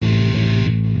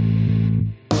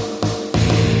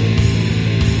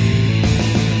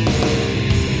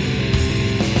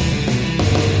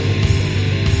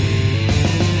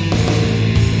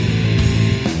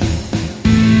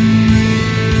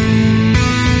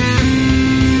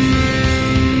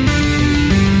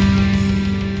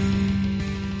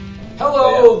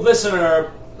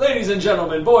Listener, ladies and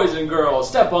gentlemen, boys and girls,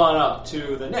 step on up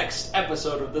to the next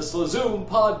episode of the Slazoom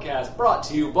podcast, brought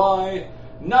to you by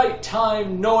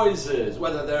Nighttime Noises,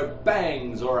 whether they're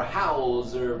bangs or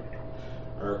howls or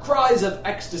cries of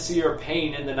ecstasy or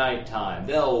pain in the nighttime.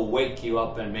 They'll wake you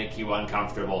up and make you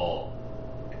uncomfortable.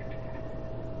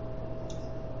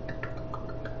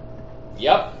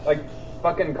 Yep. Like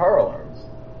fucking car alarms.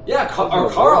 Yeah,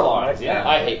 car alarms, yeah.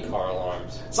 I hate car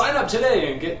alarms. Sign up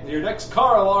today and get your next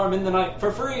car alarm in the night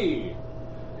for free.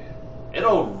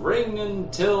 It'll ring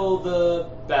until the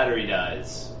battery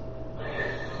dies.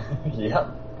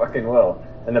 Yep, fucking will.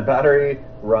 And the battery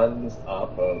runs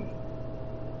off of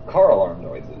car alarm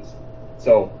noises.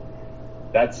 So,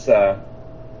 that's, it'll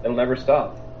never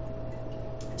stop.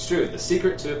 It's true. The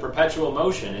secret to perpetual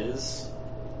motion is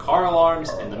car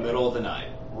alarms in the middle of the night.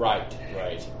 Right.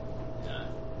 Yeah.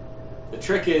 The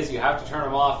trick is you have to turn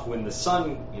them off when the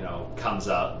sun, comes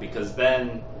up, because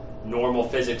then normal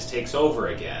physics takes over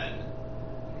again.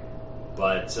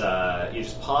 But you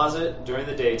just pause it during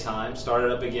the daytime, start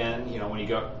it up again,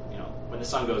 when the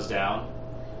sun goes down.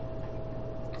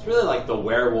 It's really like the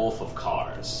werewolf of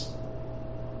cars.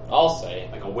 I'll say.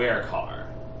 Like a were-car.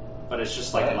 But it's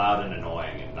just like loud and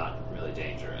annoying and not really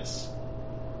dangerous.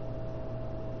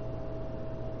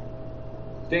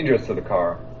 Dangerous to the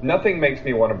car. Nothing makes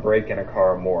me want to break in a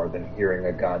car more than hearing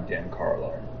a goddamn car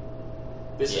alarm.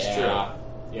 This is true.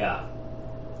 Yeah.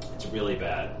 It's really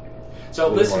bad. So,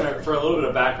 Really listener, wonderful. for a little bit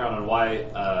of background on why,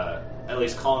 at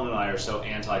least Colin and I are so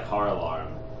anti-car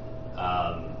alarm,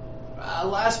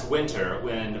 last winter,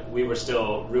 when we were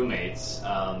still roommates,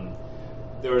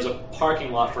 there was a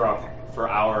parking lot for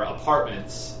our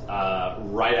apartments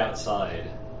right outside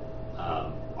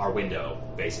our window,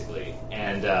 basically.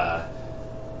 And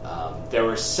there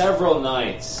were several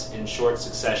nights in short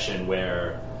succession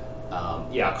where,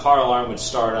 a car alarm would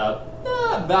start up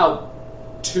about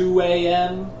 2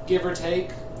 a.m., give or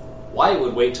take. Why it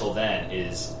would wait till then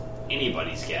is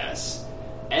anybody's guess.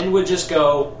 And would just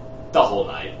go the whole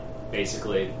night,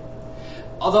 basically.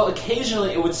 Although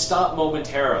occasionally it would stop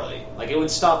momentarily. Like it would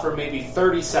stop for maybe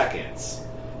 30 seconds,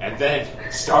 and then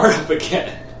start up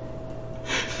again.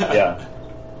 Yeah.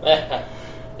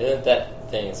 Isn't that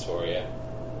things for you?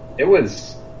 It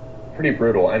was pretty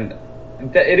brutal, and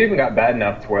it even got bad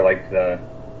enough to where, like, the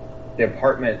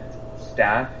apartment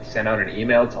staff sent out an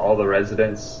email to all the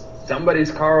residents.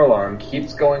 Somebody's car alarm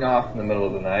keeps going off in the middle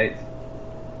of the night.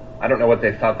 I don't know what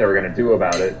they thought they were going to do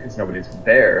about it, because nobody's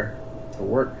there to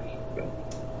work. But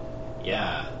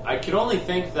Yeah, I could only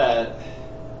think that,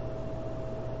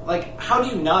 like, how do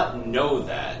you not know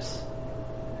that?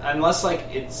 Unless,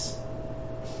 it's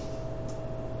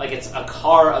a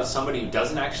car of somebody who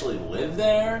doesn't actually live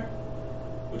there,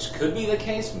 which could be the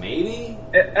case, maybe?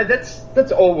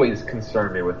 that's always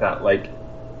concerned me with that. Like,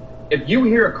 if you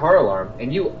hear a car alarm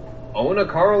and you own a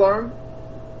car alarm,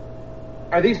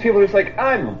 are these people just like,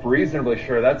 I'm reasonably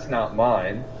sure that's not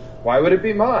mine. Why would it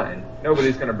be mine?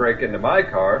 Nobody's going to break into my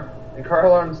car, and car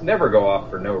alarms never go off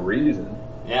for no reason.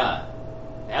 Yeah,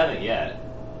 they haven't yet.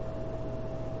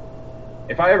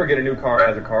 If I ever get a new car that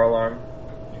has a car alarm,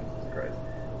 Jesus Christ.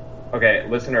 Okay,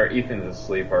 listener, Ethan's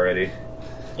asleep already.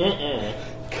 Mm-mm.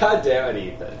 God damn it,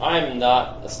 Ethan. I'm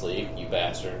not asleep, you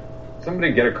bastard.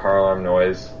 Somebody get a car alarm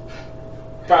noise.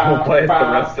 We'll play it the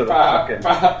rest of the fucking...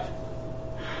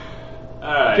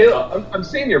 Alright. Caleb, I'm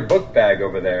seeing your book bag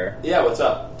over there. Yeah, what's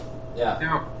up? Yeah.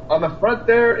 Now, on the front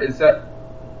there,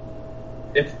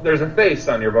 there's a face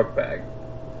on your book bag.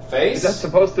 Face? Is that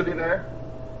supposed to be there?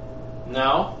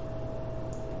 No.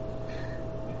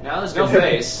 No, there's no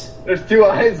face. There's 2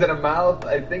 eyes and a mouth.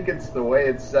 I think it's the way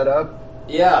it's set up.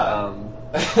 Yeah.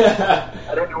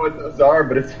 I don't know what those are,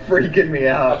 but it's freaking me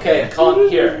out. Okay, Colin,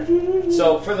 here.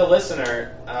 So, for the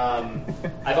listener,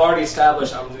 I've already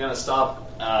established I'm going to stop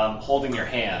holding your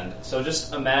hand. So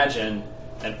just imagine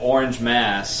an orange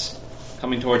mass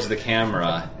coming towards the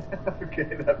camera.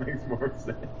 Okay, that makes more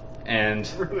sense. And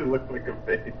It really looked like a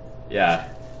face. yeah,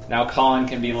 now Colin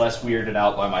can be less weirded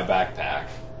out by my backpack.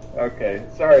 Okay,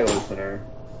 sorry, listener.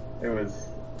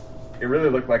 It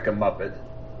really looked like a Muppet.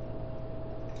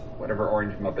 Whatever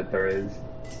orange Muppet there is.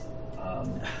 It's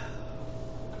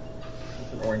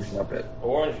an orange Muppet.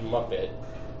 Orange Muppet.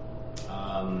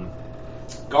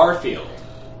 Garfield.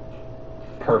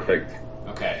 Perfect.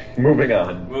 Okay, Moving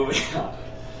on. moving on.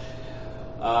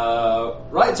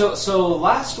 Right, so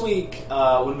last week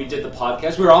when we did the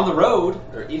podcast, we were on the road,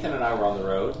 or Ethan and I were on the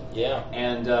road. Yeah.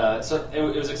 And so it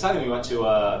was exciting. We went to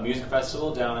a music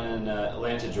festival down in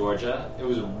Atlanta, Georgia. It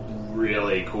was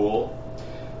really cool.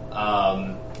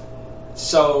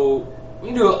 So we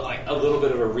can do a little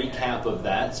bit of a recap of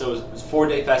that. So it was a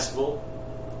 4-day festival.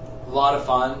 lot of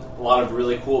fun. A lot of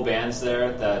really cool bands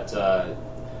there. That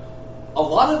a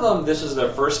lot of them, this is their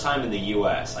first time in the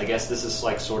U.S. I guess this is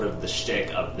like sort of the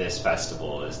shtick of this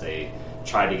festival, is they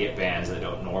try to get bands that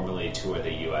don't normally tour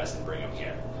the U.S. and bring them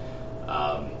here.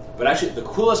 But actually, the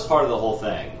coolest part of the whole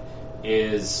thing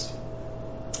is,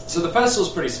 so the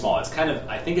festival's pretty small. It's kind of,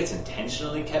 I think it's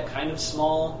intentionally kept kind of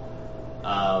small,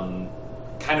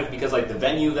 kind of because like the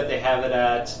venue that they have it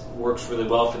at works really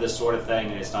well for this sort of thing,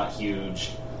 and it's not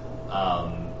huge.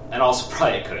 And also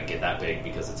probably it couldn't get that big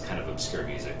because it's kind of obscure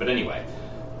music. But anyway,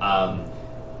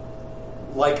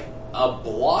 like a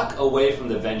block away from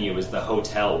the venue is the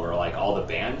hotel where like all the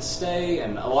bands stay,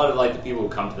 and a lot of like the people who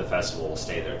come to the festival will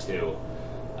stay there too.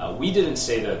 We didn't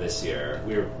stay there this year.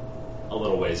 We were a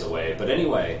little ways away. But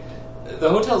anyway, the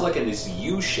hotel's like in this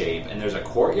U shape, and there's a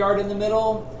courtyard in the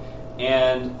middle.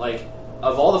 And like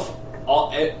of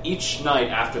each night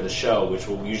after the show, which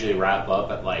will usually wrap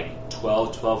up at like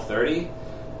 12:30,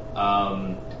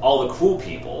 all the cool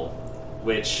people,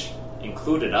 which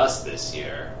included us this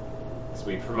year, because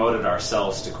we promoted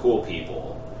ourselves to cool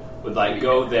people, would like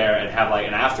go there and have like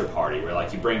an after party where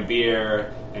like you bring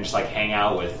beer and just like hang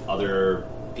out with other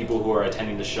people who are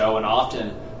attending the show. And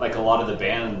often like a lot of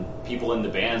the people in the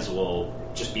bands will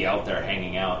just be out there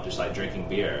hanging out, just like drinking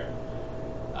beer.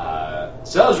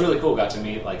 So that was really cool. Got to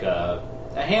meet like a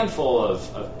handful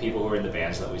of people who were in the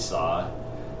bands that we saw.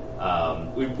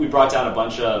 We brought down a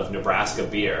bunch of Nebraska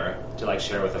beer to like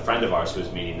share with a friend of ours who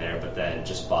was meeting there, but then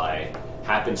just by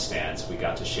happenstance we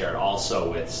got to share it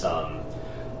also with some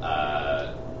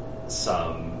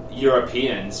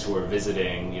Europeans who were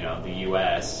visiting, the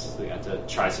U.S. We got to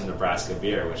try some Nebraska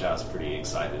beer, which I was pretty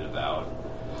excited about.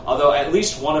 Although at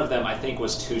least one of them I think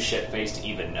was too shit-faced to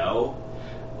even know.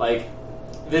 Like,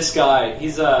 this guy,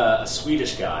 he's a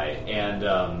Swedish guy, and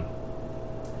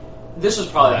this was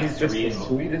probably like he's just the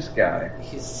sweetest guy.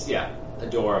 He's,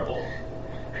 adorable.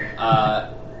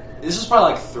 This was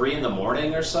probably like 3 in the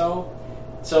morning or so.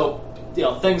 So,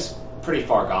 things pretty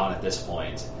far gone at this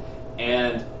point.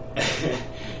 And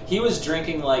he was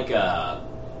drinking like a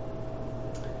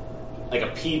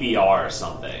PBR or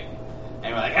something.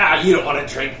 And we're like, you don't want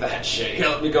to drink that shit. Here,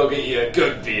 let me go get you a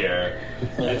good beer.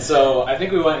 And so I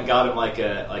think we went and got him like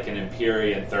an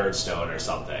Empyrean Third Stone or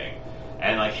something,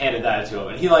 and like handed that to him.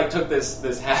 And he like took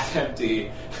this half-empty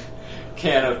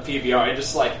can of PBR and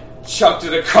just like chucked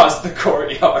it across the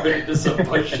courtyard into some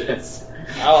bushes.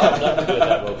 I'll have nothing to do with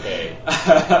that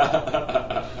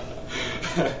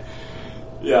bouquet.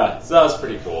 Yeah, so that was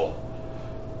pretty cool.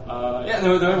 And then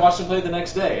we watched him play the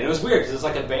next day, and it was weird because it's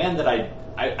like a band that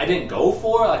I didn't go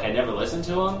for, like I never listened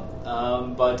to them,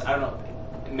 but I don't know,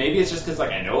 maybe it's just because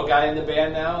like I know a guy in the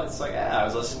band now. It's like, I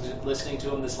was listening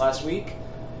to him this last week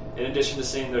in addition to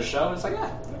seeing their show. It's like,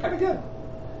 they're kind of good.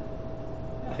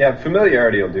 Yeah,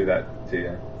 familiarity will do that to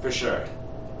you. For sure.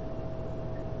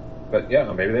 But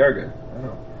yeah, maybe they are good. I don't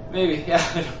know. Maybe, yeah.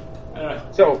 I don't know.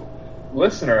 So,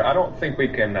 listener, I don't think we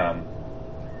can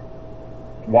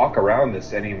walk around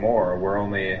this anymore. We're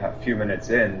only a few minutes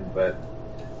in, but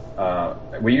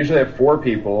we usually have 4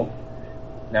 people.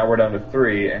 Now we're down to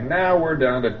 3, and now we're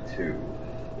down to 2.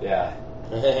 Yeah.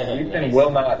 Ethan Nice.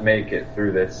 will not make it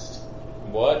through this.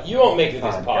 What? You won't make it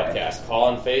this Podcast. podcast,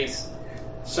 Colin Face.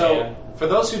 So, Yeah. for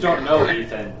those who don't know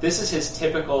Ethan, this is his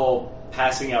typical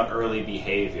passing out early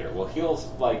behavior. Well, he'll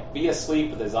like be asleep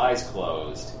with his eyes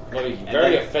closed. I'll be And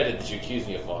very then- offended that you accuse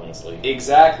me of falling asleep.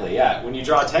 Exactly, yeah. When you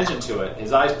draw attention to it,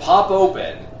 his eyes pop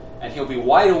open, and he'll be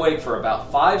wide awake for about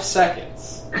 5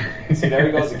 seconds. See, there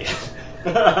he goes again.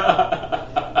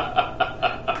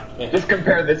 Just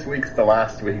compare this week's to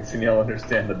last week's, and you'll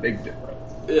understand the big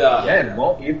difference. Yeah. Man,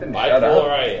 won't Ethan shut Bipolar up?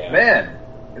 I am. Man,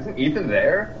 isn't Ethan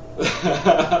there?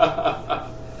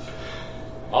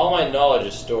 All my knowledge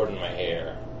is stored in my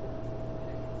hair.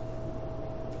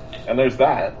 And there's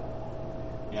that.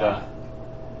 Yeah.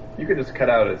 You could just cut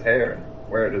out his hair and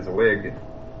wear it as a wig and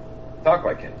talk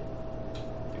like him.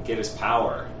 And get his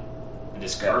power and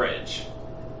his courage.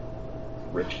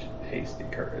 Rich, tasty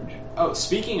courage. Oh,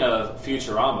 speaking of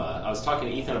Futurama, I was talking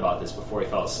to Ethan about this before he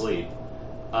fell asleep.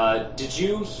 Did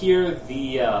you hear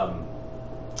the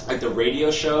the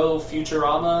radio show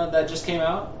Futurama that just came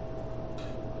out?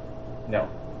 No.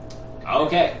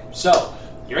 Okay, so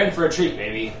you're in for a treat,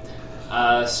 baby.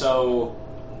 So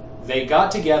they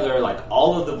got together like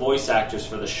all of the voice actors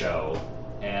for the show,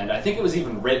 and I think it was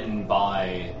even written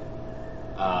by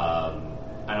I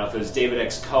don't know if it was David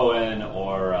X. Cohen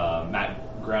or Matt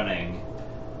Groening,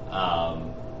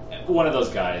 one of those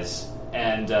guys.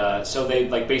 And so they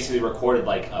like basically recorded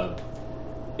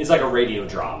it's like a radio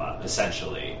drama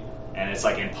essentially, and it's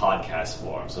like in podcast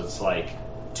form. So it's like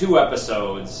 2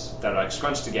 episodes that are like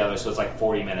scrunched together, so it's like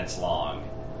 40 minutes long.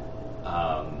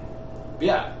 But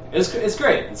yeah, it's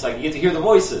great. It's like you get to hear the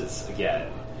voices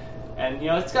again, and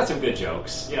it's got some good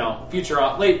jokes.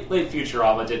 Futurama, late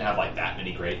Futurama didn't have like that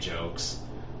many great jokes.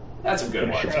 It had some good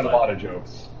ones. Sure had a lot of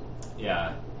jokes.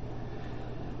 Yeah.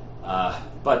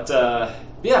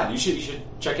 Yeah, you should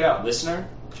check it out, listener.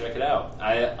 Check it out.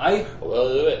 I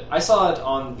We'll do it. I saw it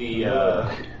on the.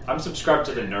 I'm subscribed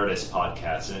to the Nerdist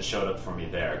podcast, and it showed up for me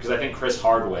there because I think Chris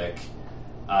Hardwick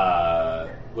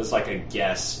was like a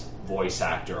guest voice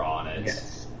actor on it.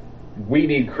 Yes. We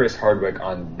need Chris Hardwick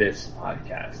on this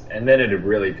podcast, and then it'd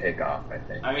really take off, I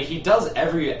think. I mean, he does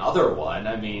every other one.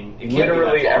 I mean, it can't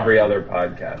literally be that every hard. other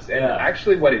podcast. And Yeah.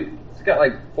 actually, he's got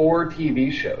like 4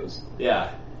 TV shows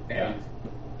Yeah. and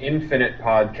infinite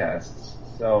podcasts.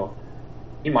 So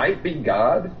he might be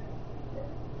God,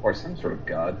 or some sort of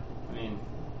God. I mean,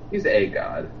 He's a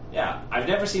god. yeah. I've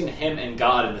never seen him and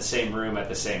God in the same room at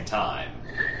the same time.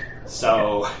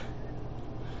 So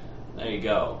there you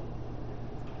go.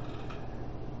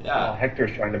 Yeah.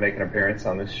 Hector's trying to make an appearance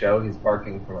on this show. He's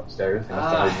barking from upstairs. He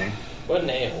must have heard me. What an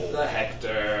a-hole. The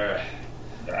Hector.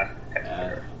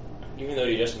 Hector. Even though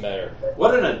you just met her.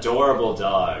 What an adorable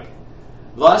dog.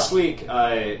 Last week,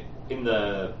 on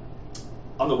the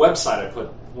website, I put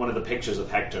one of the pictures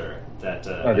of Hector that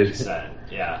did you you? sent.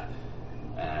 Yeah.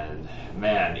 And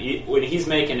man, when he's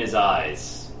making his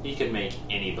eyes, he can make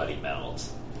anybody melt.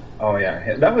 Oh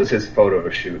yeah, that was his photo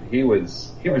shoot. He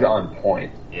was on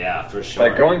point. Yeah, for sure.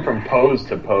 Like going from pose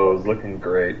to pose, looking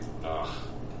great. Ugh.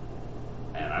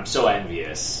 And I'm so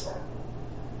envious.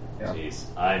 Yeah. Jeez.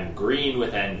 I'm green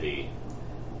with envy.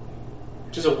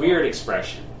 Which is a weird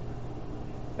expression.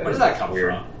 Where does that come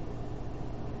weird. from?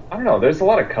 I don't know. There's a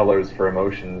lot of colors for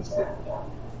emotions.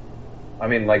 I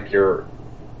mean, like you're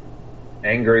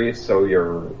angry, so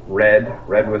you're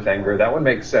red with anger. That would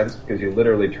make sense because you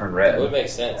literally turn red. It would make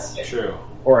sense. True.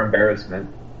 Or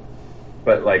embarrassment.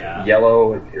 But like Yeah.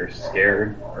 yellow if you're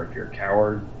scared, or if you're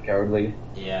cowardly.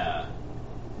 Yeah.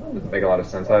 That doesn't make a lot of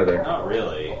sense either. Not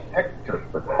really. Hector,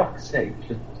 for fuck's sake,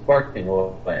 just barking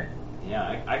away.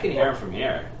 Yeah, I can hear him from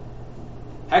here.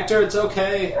 Hector, it's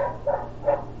okay.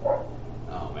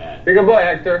 Oh man, You're a good boy,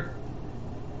 Hector.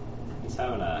 he's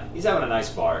having a nice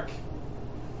bark.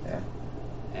 Yeah.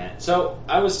 And so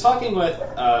I was talking with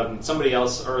somebody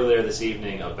else earlier this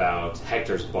evening about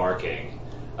Hector's barking,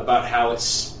 about how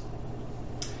it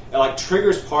like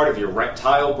triggers part of your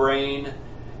reptile brain,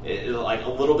 like a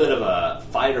little bit of a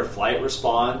fight or flight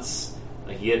response.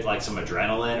 Like you get like some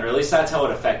adrenaline, or at least that's how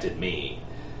it affected me.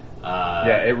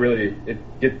 Yeah, it really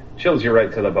it chills you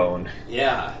right to the bone.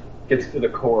 Yeah. Gets to the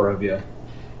core of you.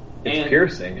 It's And-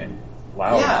 piercing and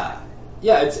loud.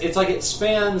 Yeah. It's like it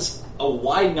spans a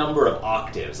wide number of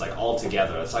octaves, like all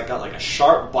together. It's like got like a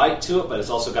sharp bite to it, but it's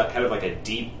also got kind of like a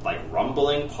deep, like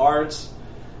rumbling part.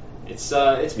 It's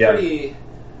Yeah.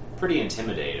 pretty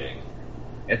intimidating.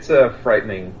 It's a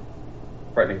frightening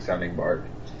sounding bark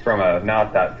from a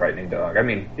not that frightening dog. I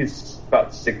mean, he's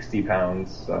about 60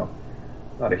 pounds, so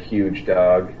not a huge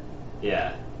dog.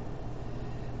 Yeah.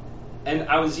 And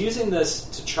I was using this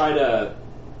to try to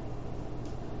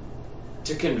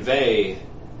convey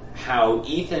how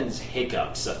Ethan's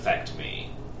hiccups affect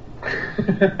me.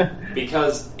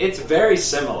 Because it's very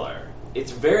similar.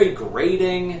 It's very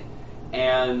grating,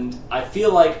 and I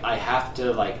feel like I have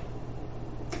to like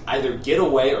either get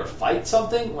away or fight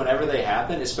something whenever they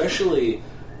happen, especially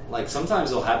like sometimes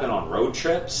they'll happen on road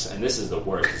trips, and this is the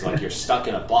worst. It's like you're stuck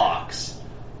in a box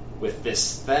with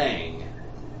this thing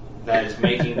that is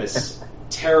making this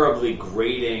terribly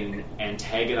grating,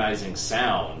 antagonizing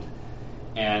sound.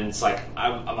 And it's like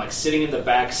I'm like sitting in the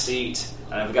back seat,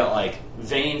 and I've got like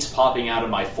veins popping out of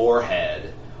my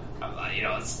forehead.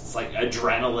 It's like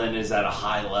adrenaline is at a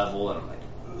high level, and I'm like,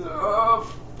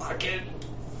 oh, fuck it.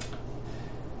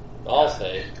 I'll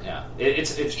say. Yeah,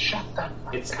 it's Shut up.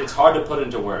 it's hard to put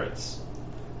into words.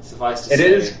 Suffice to It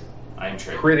say, is I am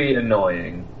triggered. pretty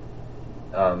annoying.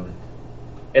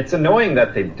 It's annoying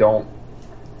that they don't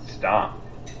stop,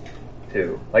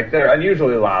 too. Like, they're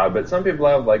unusually loud, but some people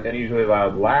have, like, unusually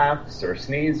loud laughs or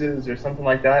sneezes or something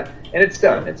like that, and it's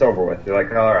done. It's over with. You're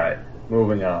like, all right,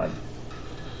 moving on.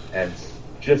 And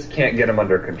just can't get them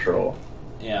under control.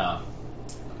 Yeah.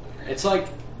 It's like,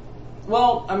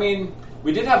 well, I mean,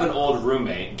 we did have an old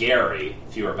roommate, Gary,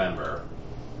 if you remember.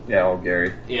 Yeah, old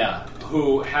Gary. Yeah,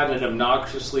 who had an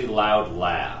obnoxiously loud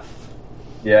laugh.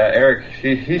 Yeah, Eric,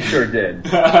 he sure did.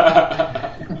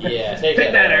 Yeah, take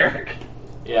Take that, Eric. Eric.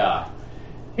 Yeah,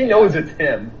 He knows it's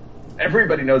him.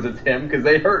 Everybody knows it's him because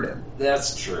they heard him.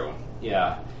 that's true.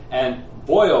 Yeah, and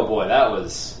boy, oh boy, that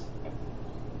was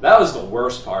the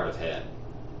worst part of him.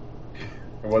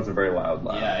 It was a very loud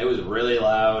laugh. Yeah, it was really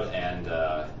loud, and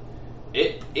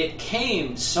it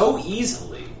came so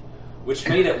easily, which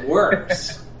made it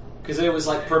worse. Because it was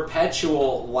like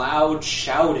perpetual loud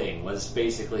shouting was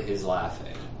basically his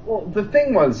laughing. Well, the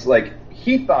thing was, like,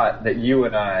 he thought that you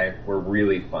and I were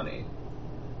really funny.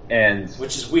 And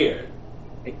Which is weird.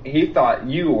 he thought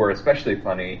you were especially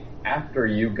funny after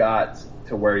you got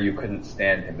to where you couldn't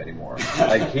stand him anymore.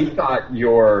 Like, he thought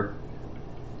your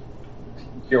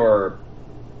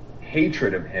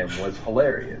hatred of him was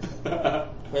hilarious. He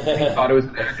thought it was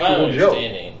an actual joke.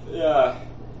 Yeah.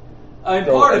 I mean,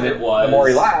 So, part of and it was... The more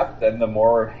he laughed, and the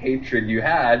more hatred you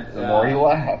had, the more he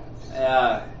laughed.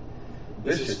 Yeah.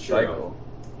 This Vicious is true. cycle.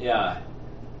 Yeah.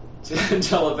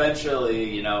 Until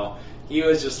eventually, he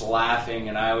was just laughing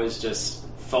and I was just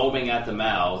foaming at the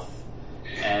mouth.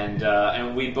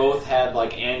 And we both had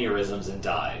like aneurysms and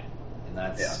died. And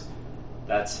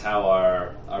that's how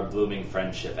our blooming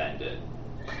friendship ended.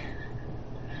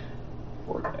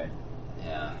 Poor guy.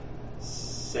 Yeah.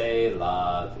 C'est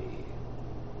la vie.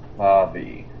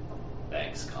 Bobby.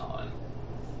 Thanks, Colin.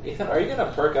 Ethan, are you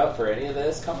gonna perk up for any of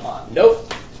this? Come on.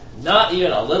 Nope. Not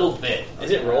even a little bit.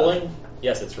 Is it rolling?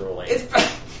 Yes, it's rolling. It's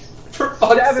for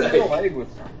fuck's Stab his sake. leg with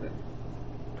something.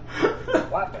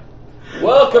 Laughing.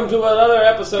 Welcome to another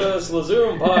episode of the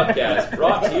Slazoom Podcast,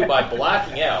 brought to you by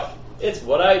Blacking Out. It's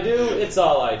what I do, it's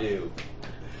all I do.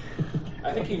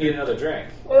 I think you need another drink.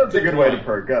 Well, that's a good way to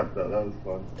perk up, though. That was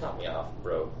fun. Top me off,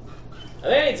 bro. I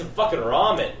think I need some fucking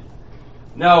ramen.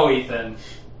 No, Ethan.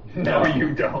 No,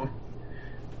 you don't.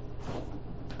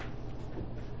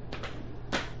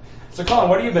 So, Colin,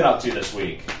 what have you been up to this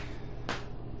week?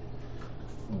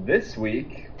 This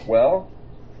week, well,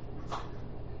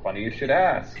 funny you should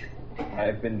ask.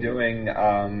 I've been doing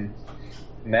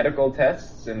medical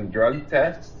tests and drug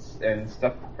tests and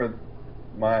stuff for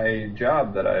my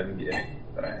job that I'm getting,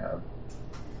 that I have.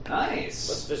 Nice.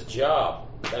 What's this job?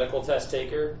 Medical test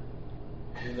taker?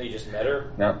 You know, you just met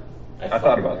her? No, I fucking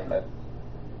thought about that.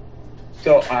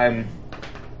 So I'm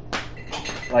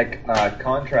like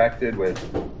contracted with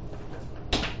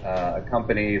a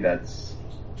company that's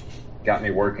got me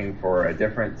working for a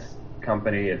different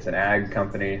company. It's an ag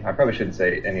company. I probably shouldn't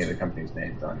say any of the company's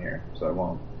names on here, so I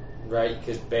won't. Right,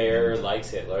 because Bayer likes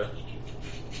Hitler.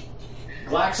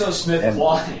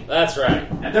 GlaxoSmithKline. That's right.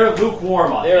 And they're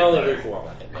lukewarm on They're Hitler. only lukewarm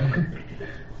on Hitler.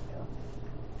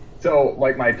 So,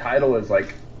 like, my title is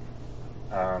like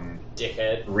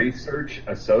Dickhead. research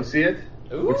associate,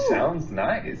 Ooh. which sounds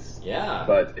nice. Yeah.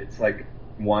 But it's like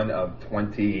one of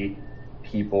 20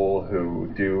 people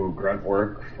who do grunt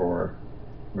work for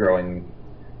growing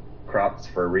crops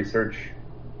for research.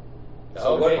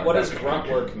 So Okay. what does grunt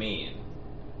work mean?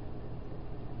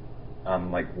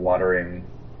 Like watering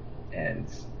and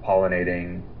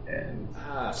pollinating and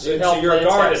So help you're a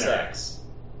plants have gardener. sex.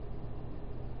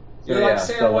 You're so, like yeah,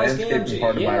 Sarah the Wise landscaping Gamgee.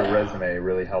 part of my Yeah. resume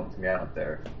really helped me out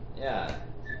there. Yeah.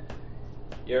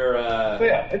 You're So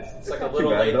yeah, it's like not a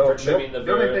little too bad, late though. for trimming the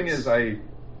The only thing birds. is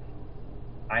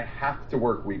I have to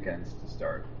work weekends to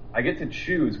start. I get to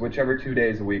choose whichever 2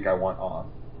 days a week I want off,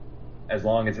 as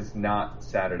long as it's not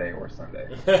Saturday or Sunday.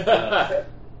 yeah,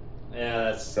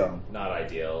 that's So, not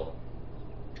ideal.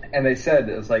 and they said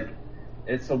it was like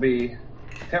it'll be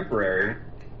temporary.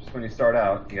 Just when you start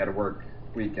out, you got to work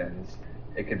weekends.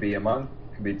 It could be a month,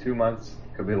 could be 2 months,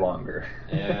 could be longer.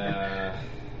 Yeah.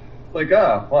 Like,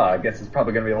 oh, well, I guess it's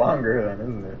probably going to be longer then,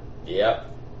 isn't it? Yep.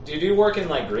 Do you work in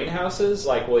like greenhouses?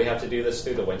 Like, will you have to do this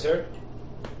through the winter?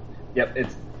 Yep,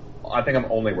 I think I'm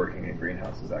only working in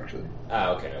greenhouses, actually.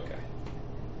 Ah, okay.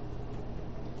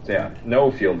 So yeah,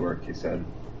 no field work, he said.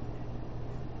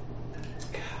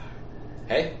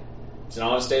 Hey, it's an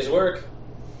honest day's work.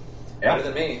 Yeah, Better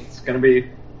than me. it's gonna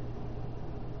be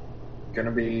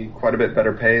quite a bit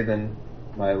better pay than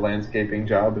my landscaping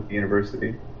job at the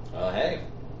university. Well, hey,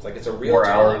 it's like it's a real More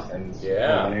job. hours and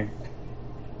Yeah. more money.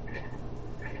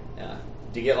 Yeah.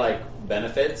 Do you get like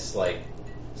benefits, like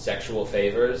sexual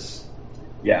favors?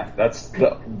 Yeah, that's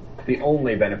the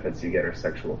only benefits you get are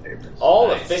sexual favors. All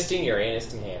Nice. the fisting your anus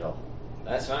can handle.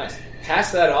 That's nice.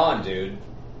 Pass that on, dude.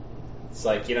 It's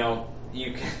like, you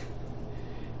can,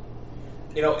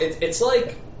 it's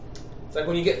like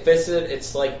when you get fisted,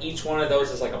 it's like each one of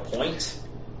those is like a point,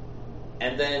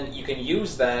 and then you can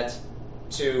use that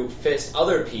to fist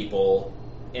other people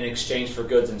in exchange for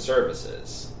goods and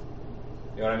services.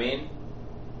 You know what I mean?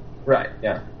 Right,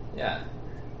 yeah. Yeah.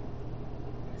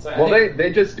 So I Well, think-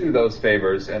 they just do those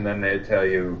favors, and then they tell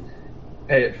you,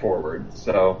 pay it forward.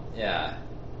 So, Yeah.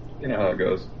 you know how it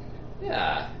goes.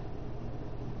 Yeah.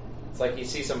 It's like you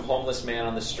see some homeless man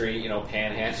on the street,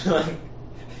 panhandling.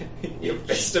 You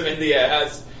fist him in the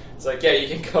ass. It's like, yeah,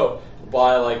 you can go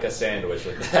buy like a sandwich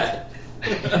with that.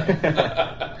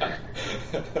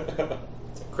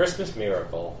 It's a Christmas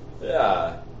miracle.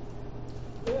 Yeah.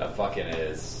 Yeah, it fucking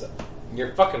is.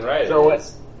 You're fucking right. So it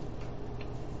is.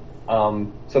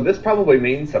 So this probably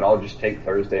means that I'll just take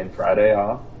Thursday and Friday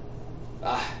off,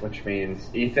 Ah. which means,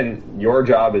 Ethan, your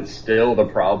job is still the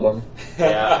problem.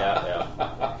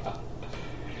 Yeah.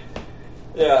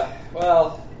 Yeah,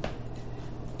 well,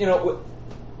 you know,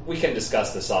 we can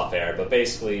discuss this off air, but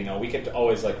basically, you know, we could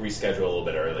always like reschedule a little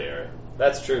bit earlier.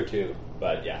 That's true too.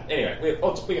 But yeah, anyway,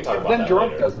 we can talk about Then that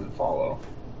drunk later. doesn't follow.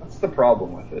 That's the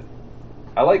problem with it.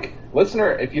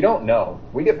 Listener, if you don't know,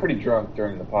 we get pretty drunk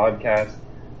during the podcast,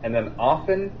 and then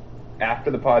often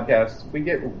after the podcast, we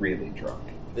get really drunk.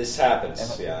 This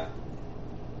happens, yeah.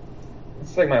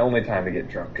 It's like my only time to get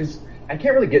drunk, because I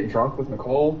can't really get drunk with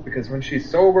Nicole, because when she's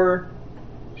sober,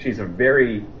 she's a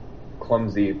very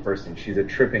clumsy person. She's a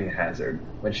tripping hazard.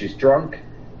 When she's drunk,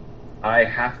 I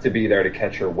have to be there to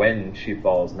catch her when she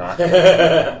falls, not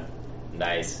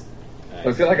Nice. So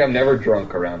I feel like I'm never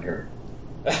drunk around her.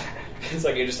 It's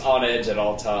like you're just on edge at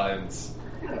all times.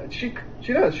 Yeah, she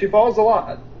does. She falls a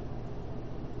lot.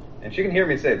 And she can hear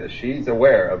me say this. She's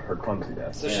aware of her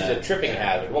clumsiness. So she's a tripping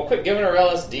hazard. Well, quit giving her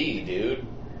LSD, dude.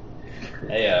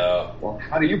 Heyo. Well,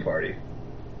 how do you party?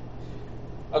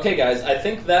 Okay, guys, I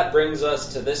think that brings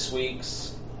us to this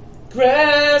week's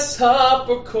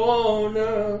Grasshopper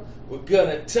Corner. We're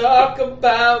gonna talk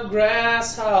about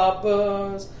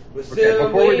grasshoppers with Okay, their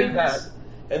before we do wings that,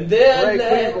 and their Ray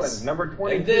legs, Cleveland, number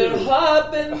 22. and they're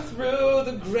hopping through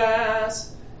the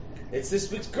grass. It's this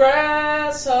week's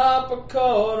Grasshopper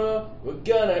Corner. We're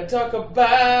gonna talk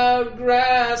about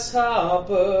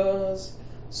grasshoppers.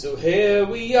 So here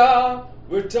we are.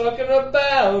 We're talking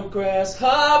about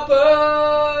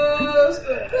grasshoppers.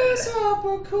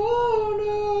 Grasshopper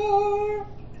Corner.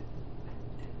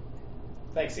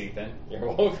 Thanks, Ethan. You're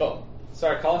welcome.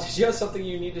 Sorry, Colin, did you have something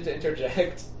you needed to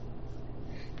interject?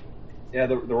 Yeah,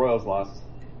 the Royals lost.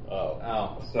 Oh.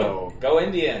 Oh. So, Go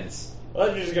Indians.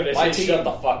 I'm just gonna My say team. shut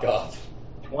the fuck up.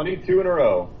 22 in a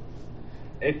row.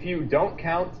 If you don't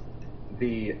count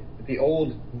the old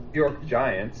New York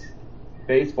Giants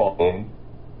baseball game,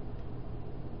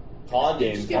 Colin, did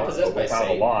you just get possessed by without a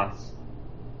Satan? loss,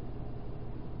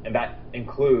 and that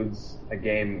includes a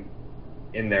game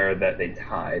in there that they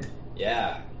tied.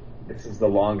 Yeah. This is the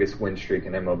longest win streak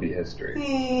in MLB history.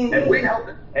 And we helped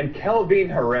it. And Kelvin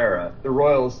Herrera, the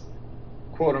Royals'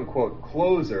 quote-unquote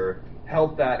closer,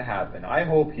 helped that happen. I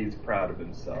hope he's proud of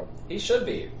himself. He should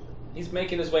be. He's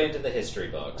making his way into the history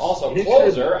books. Also, He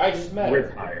closer, should I just met her.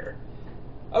 retire.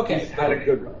 Okay. He's had a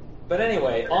good run. But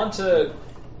anyway, on to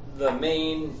the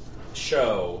main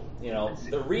show. You know,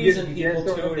 the reason You guys people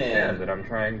don't tune understand in. that I'm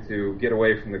trying to get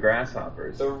away from the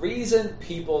grasshoppers. The reason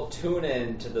people tune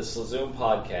in to the Slazoom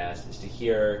podcast is to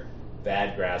hear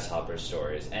bad grasshopper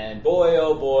stories. And boy,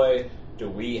 oh boy, do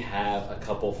we have a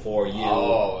couple for you,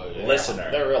 Yeah.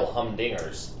 listener. They're real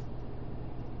humdingers.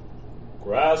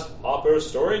 Grasshopper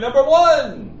story number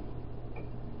 1!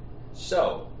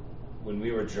 So, when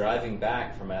we were driving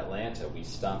back from Atlanta, we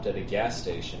stopped at a gas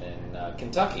station in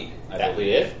Kentucky, I That we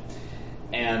believe. did.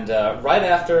 And right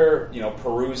after, you know,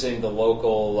 perusing the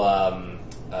local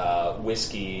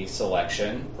whiskey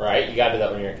selection, Right? You gotta do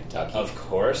that when you're in Kentucky. of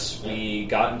course, we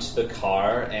got into the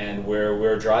car and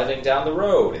we're driving down the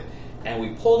road. And we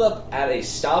pulled up at a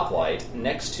stoplight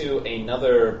next to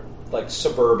another, like,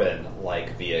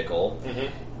 suburban-like vehicle.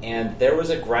 Mm-hmm. And there was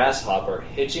a grasshopper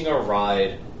hitching a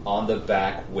ride on the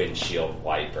back windshield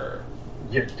wiper.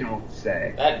 You don't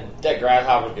say. That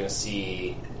grasshopper's gonna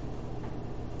see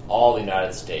all the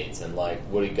United States, and like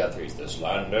Woody Guthrie's "This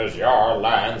land is your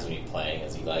lands" when he's playing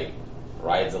as he like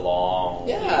rides along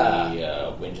Yeah.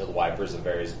 the windshield wipers of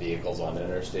various vehicles on the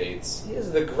interstates. He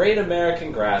is the great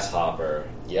American grasshopper.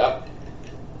 Yep.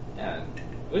 And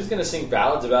who's going to sing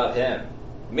ballads about him?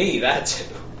 Me, that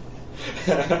too.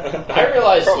 I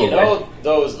realized, Probably. you know,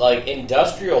 those like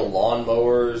industrial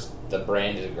lawnmowers, the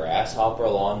brand is Grasshopper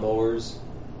lawnmowers.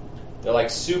 They're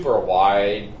like super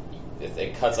wide.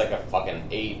 It cuts like a fucking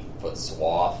 8-foot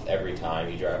swath every time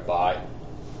you drive by.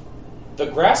 The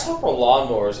Grasshopper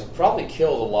lawnmowers have probably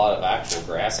killed a lot of actual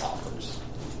grasshoppers.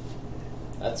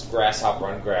 That's grasshopper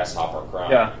on grasshopper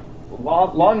crime. Yeah.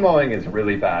 Lawn mowing is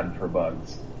really bad for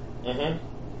bugs. Mm-hmm.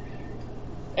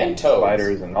 And toads.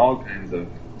 Spiders and all kinds of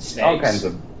Snakes.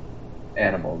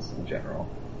 animals in general.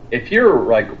 If you're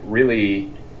like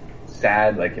really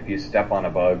sad, like if you step on a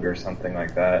bug or something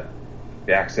like that, if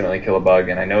you accidentally kill a bug,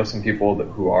 and I know some people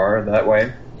who are that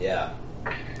way, Yeah.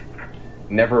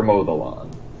 never mow the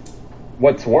lawn.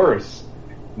 What's worse,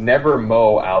 never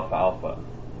mow alfalfa.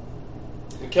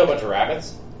 You kill a bunch of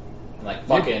rabbits. and like You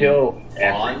fucking kill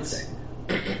fawns.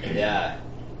 everything. Yeah,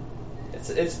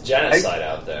 it's genocide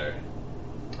out there.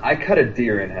 I cut a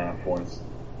deer in half once.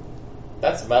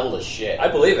 That's metal as shit. I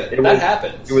believe it. It That was-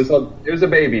 happens. It was a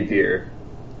baby deer.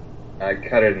 I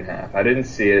cut it in half. I didn't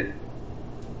see it.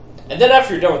 And then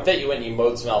after you're done with that, you went and you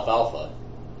mowed some alfalfa.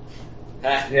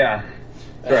 Yeah,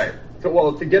 that's right. So,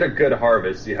 well, to get a good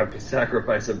harvest, you have to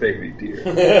sacrifice a baby deer.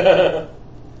 Yeah.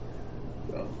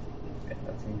 So, yeah,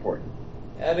 that's important.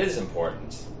 That is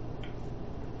important.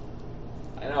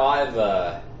 I know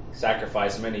I've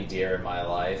sacrificed many deer in my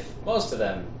life. Most of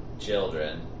them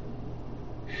children.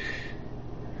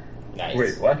 Nice.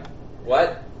 Wait, what?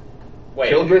 What? Wait.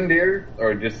 Children deer,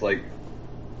 or just like?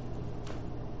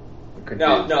 I'm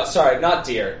No, confused. no, sorry, not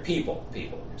deer. People.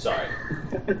 Sorry.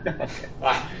 Okay.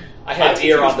 I had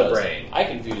deer on the confused those. brain. I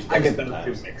confused those I get those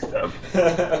sometimes. two mixed up.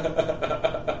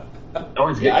 Of I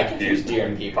always Yeah, I get confuse confused deer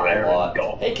and between people fire a lot. and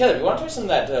golf. Hey, Kelly, you want to try some of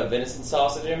that venison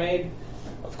sausage I made?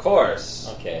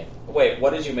 course. Okay. Wait,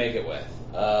 what did you make it with?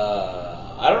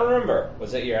 I don't remember.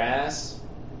 Was it your ass?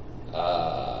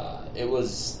 It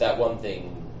was that one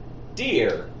thing.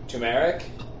 Deer. Turmeric?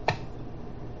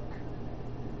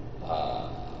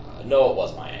 No, it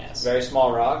was my ass. Very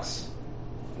small rocks?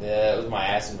 Yeah, it was my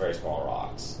ass and very small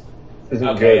rocks. This isn't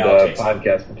Okay, good I'll take some.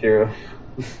 podcast material.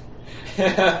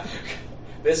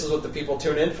 This is what the people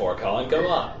tune in for, Colin. Come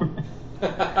on.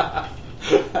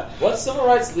 What civil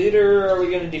rights leader are we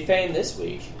going to defame this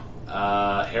week?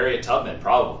 Harriet Tubman,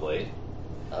 probably.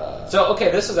 Uh, So, okay,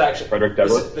 this is actually... Frederick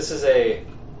Douglass? This is a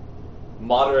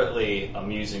moderately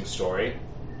amusing story.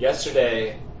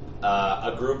 Yesterday,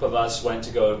 a group of us went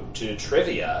to go to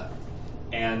trivia,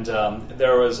 and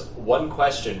there was one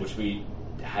question which we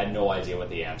had no idea what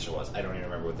the answer was. I don't even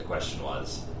remember what the question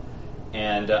was.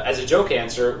 And as a joke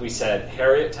answer, we said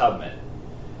Harriet Tubman.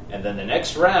 And then the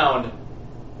next round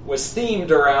was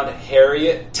themed around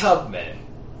Harriet Tubman.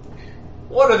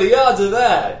 What are the odds of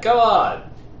that? Come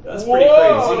on. That's pretty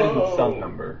Whoa! crazy. Some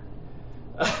number.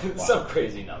 Some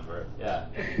crazy number, yeah.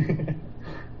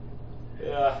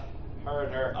 Yeah, her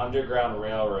and her Underground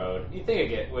Railroad. You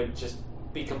think it would just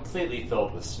be completely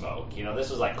filled with smoke. You know, this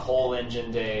was like coal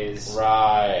engine days.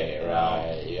 right.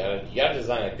 Yeah. You gotta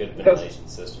design a good ventilation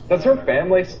system. Does her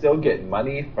family still get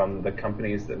money from the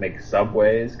companies that make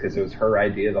subways? Because it was her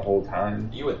idea the whole time.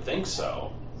 You would think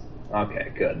so.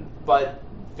 Okay, good. But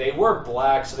they were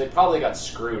black, so they probably got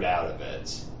screwed out of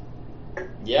it.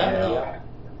 Yeah.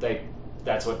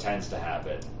 That's what tends to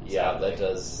happen. Yeah, sadly. that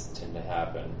does tend to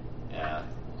happen. Yeah.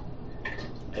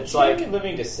 It's Do you have like, any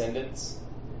living descendants?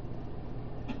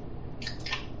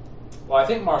 well, I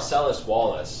think Marcellus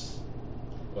Wallace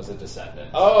was a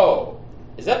descendant. Oh,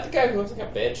 is that the guy who looks like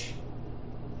a bitch?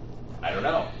 I don't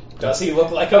know. Does he look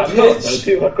like a I don't know, does bitch?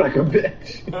 he look like a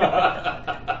bitch?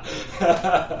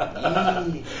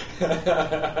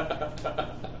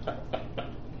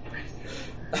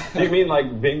 Do you mean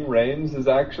like Ving Rhames is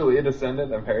actually a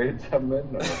descendant of Harriet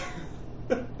Tubman?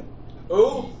 Or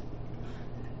Ooh.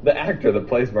 the actor that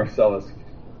plays Marcellus?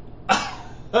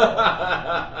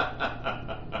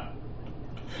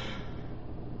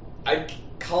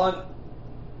 Colin,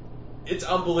 it's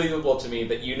unbelievable to me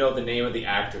that you know the name of the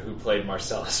actor who played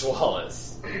Marcellus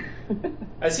Wallace.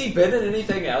 Has he been in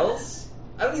anything else?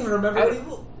 I don't even remember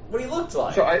what he looked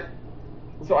like.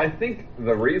 So I think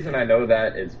the reason I know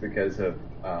that is because of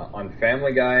on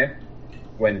Family Guy,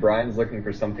 when Brian's looking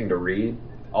for something to read,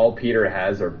 all Peter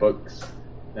has are books.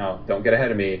 Now, don't get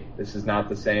ahead of me. This is not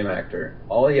the same actor.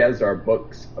 All he has are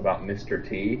books about Mr.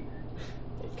 T.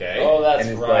 Okay. Oh, that's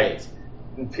And it's right.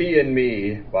 T and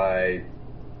Me by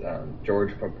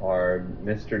George Papard.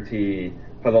 Mr. T.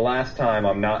 For the last time,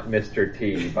 I'm not Mr.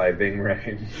 T by Ving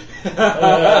Rhames.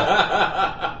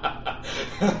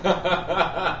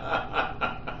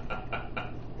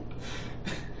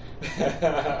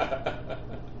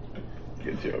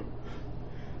 Good joke.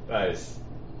 Nice.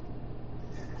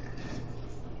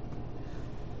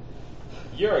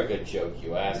 You're a good joke,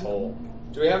 you asshole.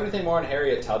 Do we have anything more on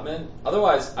Harriet Tubman?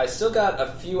 Otherwise, I still got a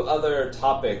few other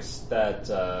topics that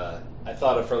I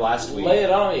thought of for last week. Lay it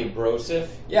on me, brosif.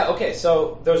 Yeah, okay,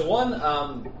 so there's one,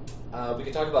 we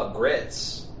could talk about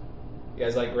grits. You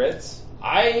guys like grits?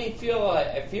 I feel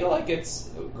like it's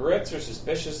grits are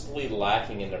suspiciously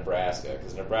lacking in Nebraska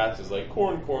because Nebraska's like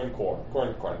corn,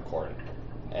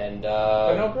 and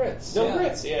But no grits. no yeah.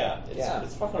 grits. Yeah, Yeah.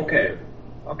 it's fucking Okay. weird.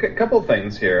 Okay, couple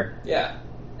things here. Yeah.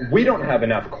 We don't have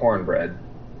enough cornbread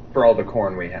for all the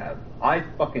corn we have. I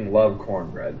fucking love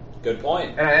cornbread. Good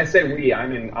point. And I say we,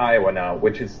 I'm in Iowa now,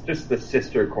 which is just the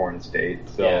sister corn state,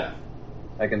 so Yeah.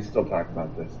 I can still talk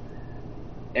about this.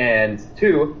 And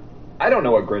two, I don't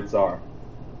know what grits are.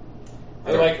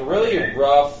 They're like really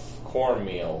rough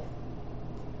cornmeal.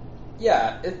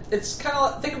 Yeah, it's kind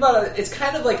of, think about it, it's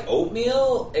kind of like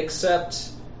oatmeal, except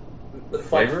with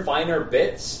Flavor? like finer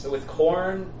bits, with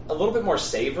corn, a little bit more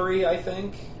savory, I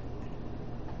think.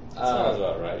 Sounds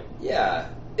about right. Yeah,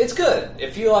 it's good.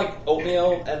 If you like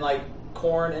oatmeal and like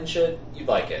corn and shit, you'd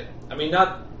like it. I mean,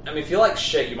 if you like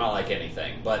shit, you might like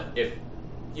anything. But if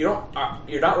you don't,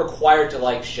 you're not required to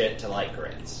like shit to like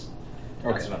grits.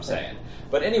 That's Okay. what I'm saying.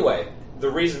 But anyway, the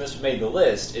reason this made the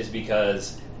list is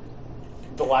because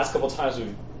the last couple times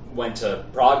we went to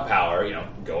Prague Power,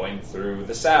 going through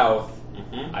the South,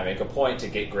 Mm-hmm. I make a point to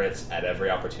get grits at every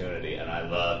opportunity, and I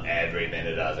love every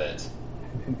minute of it.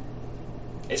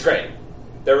 It's great.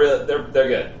 They're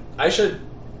good. I should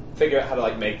figure out how to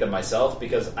like make them myself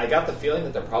because I got the feeling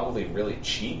that they're probably really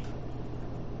cheap.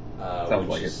 Sounds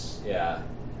like it. Yeah.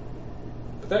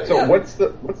 But So yeah. what's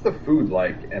the food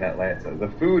like in Atlanta? The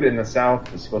food in the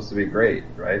South is supposed to be great,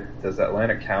 right? Does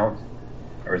Atlanta count,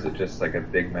 or is it just like a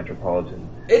big metropolitan?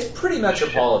 It's pretty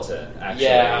metropolitan, actually.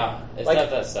 Yeah, it's Like, not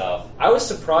that south. I was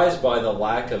surprised by the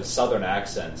lack of southern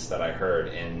accents that I heard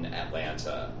in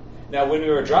Atlanta. Now, when we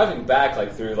were driving back,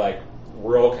 like through like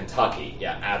rural Kentucky,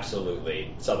 yeah,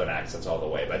 absolutely southern accents all the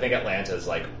way. But I think Atlanta is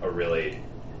like a really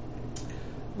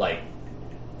like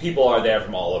people are there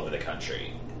from all over the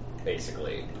country,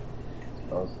 basically.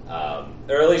 Or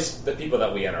at least the people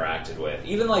that we interacted with.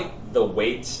 Even like the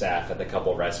wait staff at the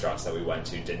couple restaurants that we went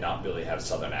to did not really have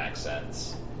southern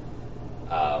accents.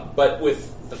 But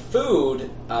with the food,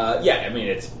 yeah, I mean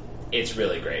it's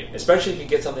really great. Especially if you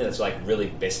get something that's like really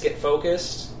biscuit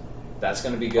focused, that's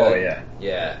going to be good. Oh yeah.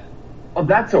 Yeah. Oh,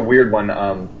 that's a weird one.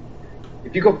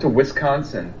 If you go up to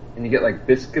Wisconsin and you get like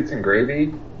biscuits and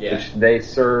gravy, Yeah. which they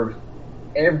serve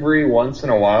every once in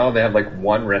a while, they have like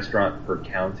one restaurant per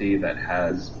county that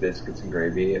has biscuits and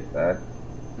gravy. If that,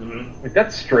 Mm-hmm. like,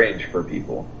 that's strange for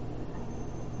people.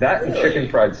 That and Really? chicken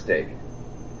fried steak.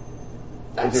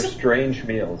 That's Those are strange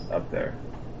meals up there.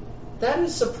 That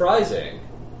is surprising.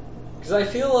 Because I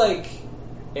feel like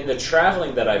in the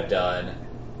traveling that I've done,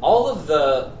 all of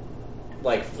the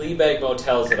like Fleabag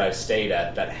motels that I've stayed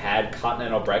at that had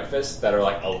continental breakfasts that are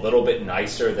like a little bit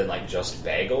nicer than like just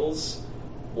bagels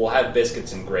will have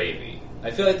biscuits and gravy.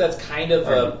 I feel like that's kind of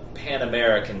a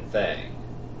Pan-American thing.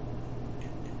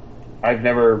 I've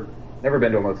never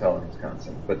been to a motel in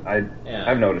Wisconsin, but Yeah.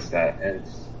 I've noticed that, and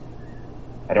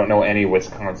I don't know any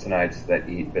Wisconsinites that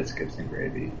eat biscuits and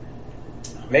gravy.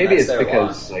 Maybe That's it's their because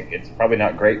loss. like it's probably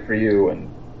not great for you, and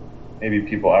maybe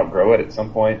people outgrow it at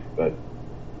some point. But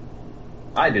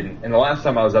I didn't. And the last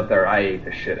time I was up there, I ate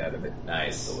the shit out of it.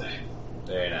 Nice.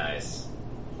 Very nice.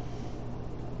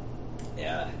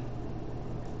 Yeah.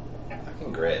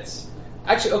 Fucking grits.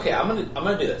 Actually, okay, I'm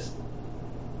gonna do this.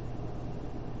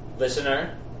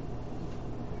 Listener,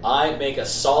 I make a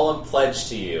solemn pledge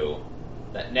to you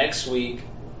that next week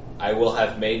I will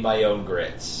have made my own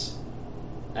grits.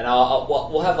 And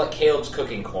we'll have like Caleb's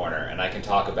cooking corner, and I can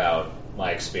talk about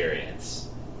my experience.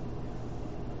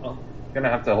 Well, I'm gonna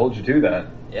have to hold you to that.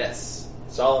 Yes,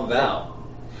 solemn vow.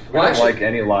 We Well, don't actually- like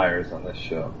any liars on this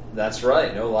show. That's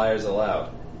right, no liars allowed.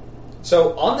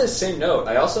 So on this same note,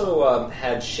 I also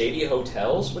had Shady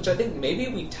Hotels, which I think maybe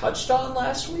we touched on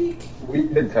last week. We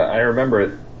did. I remember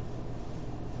it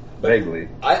vaguely.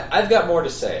 I've got more to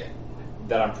say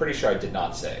that I'm pretty sure I did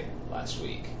not say last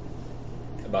week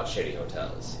about Shady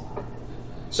Hotels.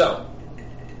 So,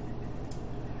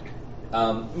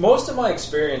 most of my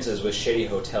experiences with Shady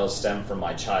Hotels stem from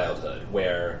my childhood,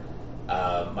 where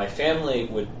my family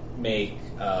would make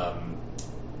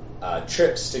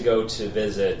trips to go to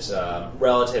visit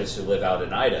relatives who live out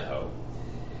in Idaho.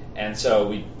 And so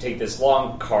we'd take this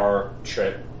long car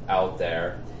trip out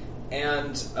there.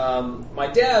 And my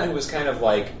dad, who was kind of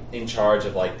like in charge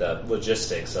of like the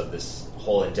logistics of this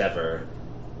whole endeavor,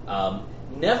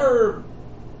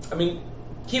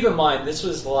 keep in mind, this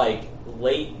was like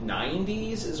late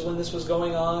 90s is when this was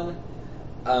going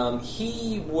on.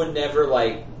 He would never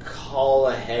like call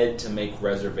ahead to make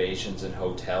reservations in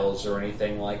hotels or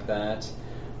anything like that.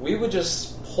 We would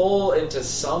just pull into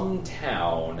some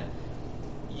town,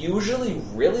 usually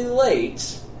really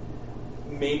late,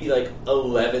 maybe like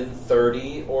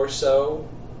 11:30 or so,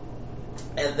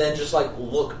 and then just like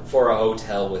look for a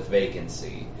hotel with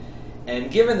vacancy.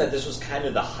 And given that this was kind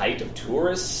of the height of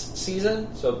tourist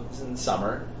season, so it was in the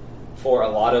summer, for a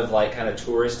lot of like kind of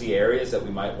touristy areas that we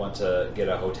might want to get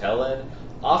a hotel in,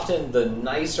 often the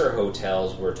nicer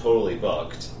hotels were totally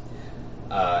booked.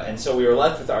 And so we were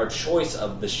left with our choice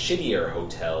of the shittier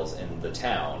hotels in the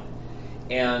town.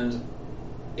 And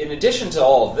in addition to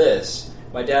all of this,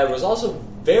 my dad was also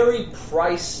very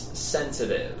price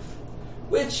sensitive,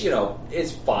 which,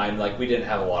 is fine. Like, we didn't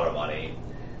have a lot of money.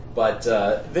 But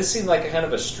this seemed like a kind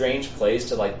of a strange place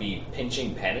to, like, be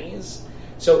pinching pennies.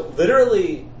 So,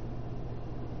 literally,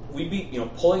 we'd be,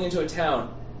 pulling into a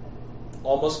town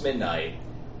almost midnight.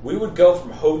 We would go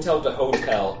from hotel to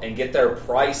hotel and get their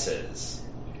prices.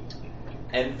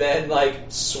 And then, like,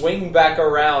 swing back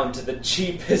around to the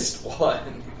cheapest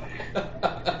one.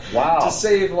 Wow. To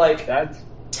save, like, That's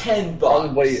 $10.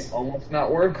 probably almost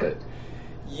not worth it.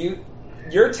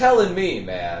 You're telling me,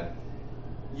 man.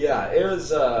 Yeah, it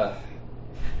was,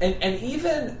 and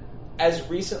even as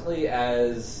recently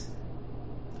as,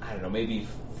 I don't know, maybe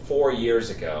 4 years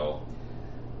ago,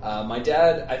 my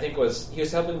dad, I think, he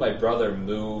was helping my brother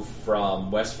move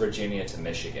from West Virginia to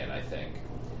Michigan, I think.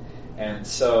 And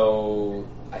so,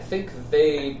 I think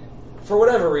for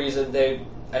whatever reason,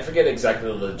 I forget exactly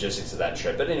the logistics of that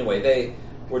trip, but anyway, they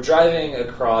were driving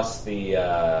across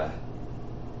the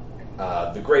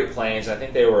Great Plains. I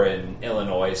think they were in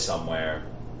Illinois somewhere,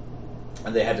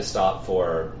 and they had to stop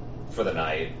for the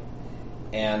night.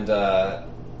 And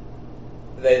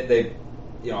they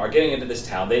are getting into this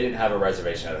town. They didn't have a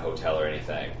reservation at a hotel or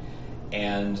anything,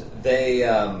 and they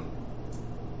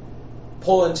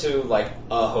pull into like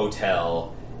a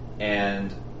hotel,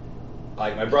 and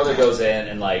like my brother goes in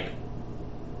and like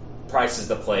prices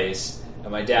the place,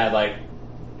 and my dad like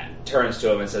turns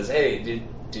to him and says, "Hey,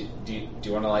 do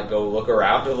you want to like go look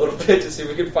around a little bit to see if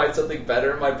we can find something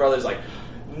better?" And my brother's like,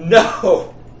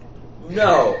 No,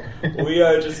 we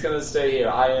are just gonna stay here.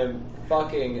 I am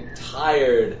fucking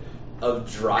tired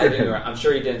of driving around. I'm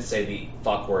sure he didn't say the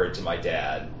fuck word to my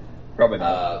dad. Probably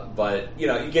not. But you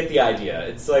get the idea.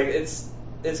 It's like it's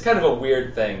kind of a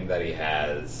weird thing that he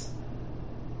has.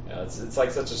 It's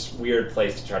like such a weird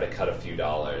place to try to cut a few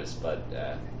dollars, but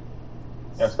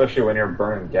especially when you're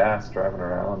burning gas driving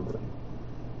around.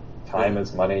 Time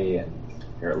is money, and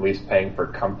you're at least paying for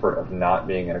comfort of not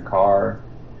being in a car.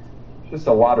 Just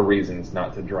a lot of reasons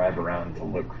not to drive around to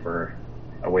look for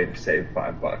a way to save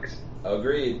 $5.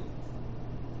 Agreed.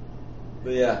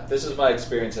 But yeah, this is my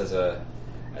experience as a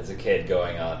kid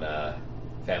going on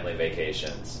family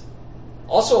vacations.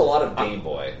 Also, a lot of Game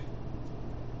Boy.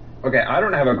 Okay, I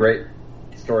don't have a great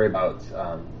story about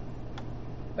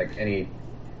like any.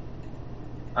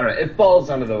 I don't know. It falls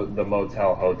under the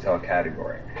motel hotel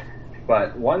category.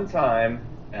 But one time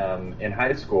in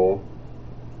high school,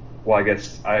 well, I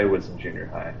guess I was in junior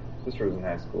high. Sister was in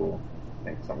high school, I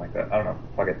think, something like that. I don't know.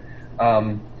 Fuck it.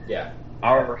 Yeah.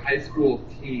 Our high school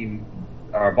team,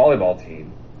 our volleyball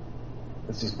team,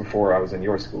 this is before I was in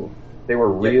your school, they were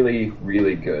really,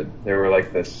 really good. They were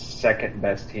like the second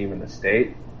best team in the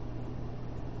state.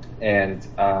 And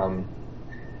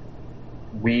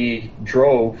we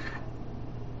drove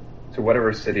to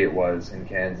whatever city it was in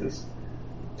Kansas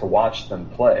to watch them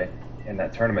play in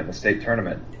that tournament, the state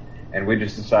tournament. And we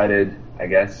just decided, I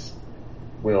guess,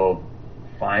 we'll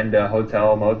find a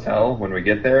hotel, motel when we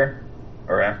get there,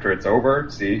 or after it's over,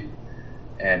 see.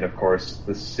 And of course,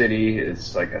 the city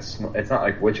is like it's not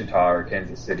like Wichita or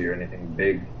Kansas City or anything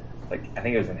big. Like, I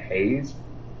think it was in Hayes.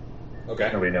 Okay.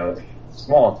 Nobody knows.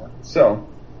 Small town. So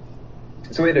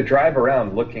we had to drive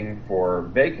around looking for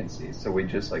vacancies. So we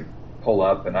just like pull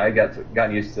up, and I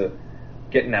gotten used to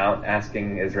getting out,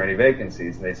 asking, is there any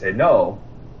vacancies? And they say no,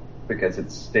 because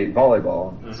it's state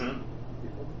volleyball. Mm-hmm.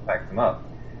 Pack them up.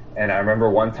 And I remember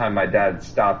one time my dad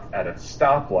stopped at a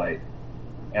stoplight,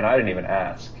 and I didn't even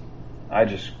ask. I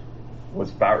just was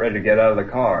about ready to get out of the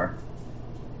car.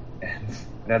 And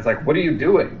Dad's like, what are you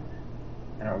doing?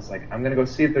 And I was like, I'm going to go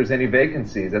see if there's any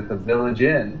vacancies at the Village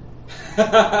Inn. It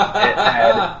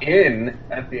had inn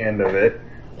at the end of it.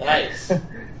 Nice. It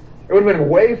would have been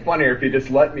way funnier if you just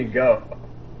let me go.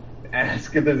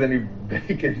 Ask if there's any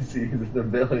vacancies at the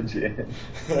Village Inn.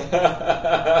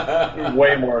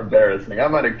 Way more embarrassing. I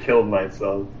might have killed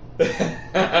myself.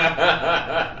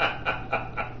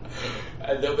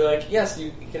 And they'll be like, yes,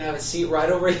 you can have a seat right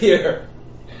over here.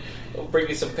 We'll bring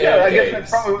you some pancakes. Yeah, I guess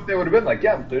that's probably what they would have been like.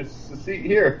 Yeah, there's a seat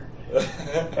here.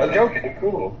 Okay,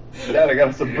 cool. Dad, I got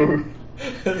us a booth.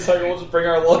 It's like, we'll just bring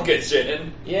our luggage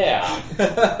in. Yeah.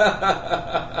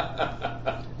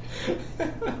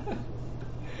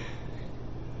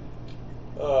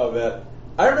 Oh, man.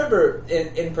 I remember,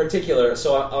 in particular,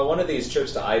 so on one of these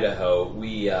trips to Idaho,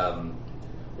 we kind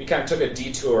of took a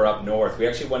detour up north. We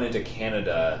actually went into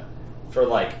Canada for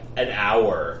like an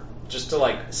hour just to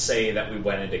like say that we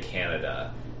went into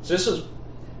Canada. So this was,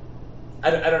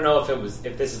 I don't know if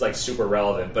this is like super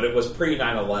relevant, but it was pre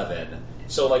 9/11.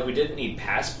 So like we didn't need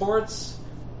passports.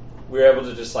 We were able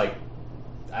to just like,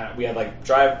 we had like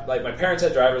my parents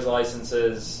had driver's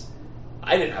licenses.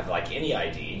 I didn't have like any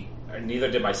ID, or neither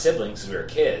did my siblings because we were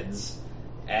kids.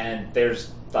 and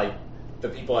there's like the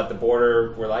people at the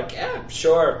border were like, yeah,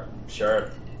 sure,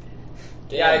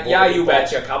 yeah, you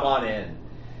betcha, come on in.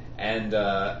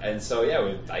 And so yeah,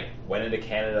 we like went into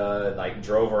Canada, like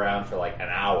drove around for like an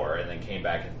hour, and then came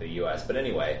back into the U.S. But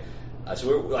anyway, so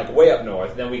we were like way up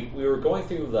north. And then we were going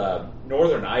through the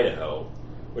northern Idaho,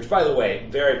 which by the way,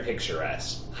 very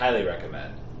picturesque. Highly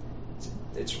recommend.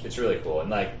 It's really cool, and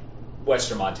like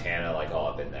western Montana, like all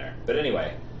up in there. But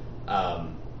anyway,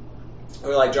 we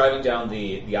were like driving down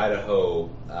the Idaho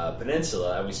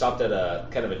peninsula, and we stopped at a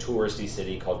kind of a touristy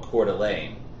city called Coeur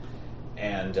d'Alene,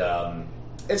 and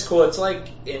it's cool. It's like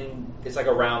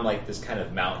around like this kind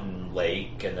of mountain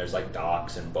lake, and there's like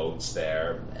docks and boats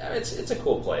there. It's a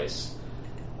cool place.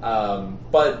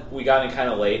 But we got in kind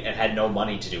of late and had no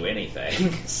money to do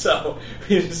anything, so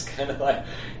we just kind of like,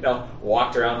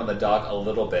 walked around on the dock a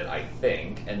little bit, I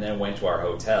think, and then went to our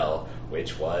hotel,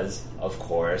 which was, of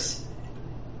course,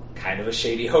 kind of a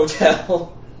shady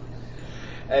hotel.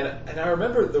 And I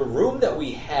remember the room that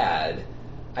we had,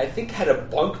 I think had a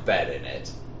bunk bed in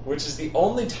it, which is the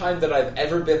only time that I've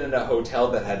ever been in a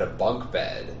hotel that had a bunk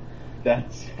bed.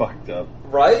 That's fucked up.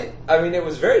 Right? I mean, it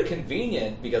was very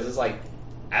convenient because it's like,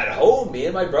 at home, me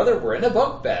and my brother were in a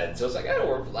bunk bed. So it's like,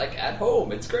 we're like at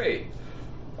home. It's great.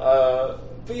 But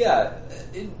yeah,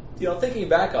 thinking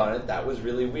back on it, that was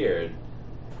really weird.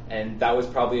 And that was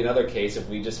probably another case if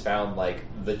we just found like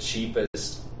the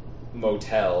cheapest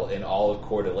motel in all of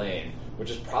Coeur d'Alene, which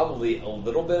is probably a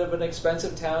little bit of an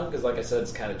expensive town because, like I said,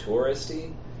 it's kind of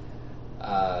touristy.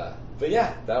 But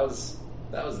yeah, that was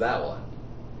that one.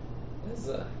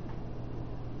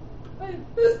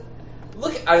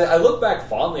 I look back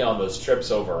fondly on those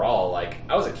trips overall. Like,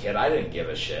 I was a kid, I didn't give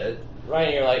a shit.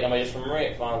 Right, you're like, am I just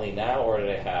remembering it fondly now, or did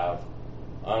I have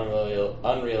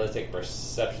unrealistic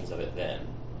perceptions of it then?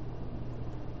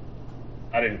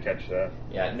 I didn't catch that.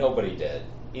 Yeah, nobody did.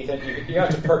 Ethan, you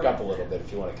have to perk up a little bit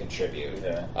if you want to contribute.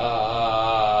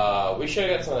 Yeah. We should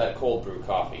have got some of that cold brew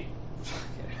coffee.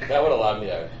 That would allow me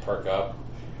to perk up.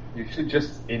 You should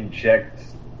just inject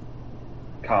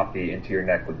coffee into your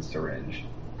neck with a syringe.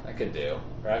 I could do.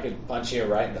 Or I could punch you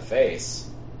right in the face.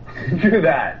 Do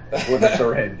that with a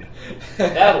syringe.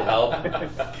 That'll help.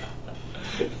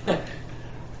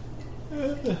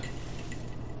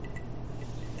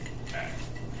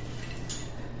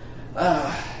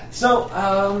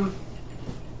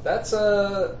 That's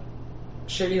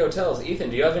shitty hotels. Ethan,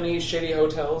 do you have any shitty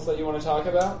hotels that you want to talk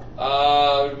about?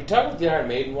 We talked about the Iron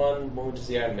Maiden one. We went to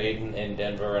see Iron Maiden in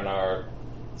Denver, and our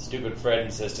stupid Fred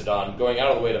insisted on going out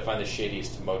of the way to find the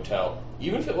shittiest motel,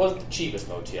 even if it wasn't the cheapest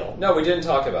motel. No, we didn't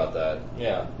talk about that.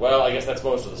 Yeah, well, I guess that's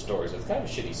most of the story, so it's kind of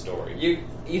a shitty story.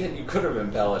 Ethan, you could have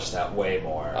embellished that way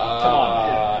more. Come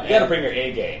on, you got to bring your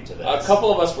A game to this. A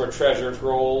couple of us were treasure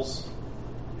trolls,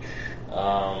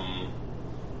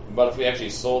 but if we actually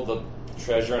sold the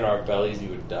treasure in our bellies, we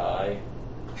would die.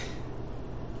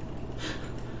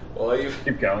 Well,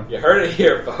 keep going. You heard it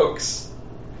here, folks.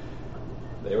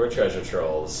 They were treasure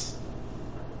trolls.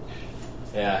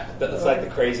 Yeah, that's like the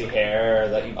crazy hair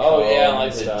that you. Oh yeah,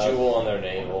 like the stuff. jewel on their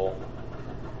navel.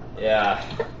 Yeah,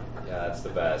 that's the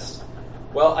best.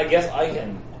 Well, I guess I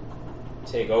can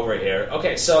take over here.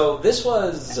 Okay, so this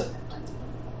was.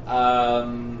 We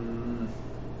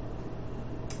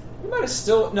might have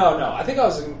still no. I think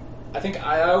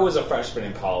I was a freshman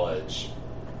in college,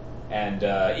 and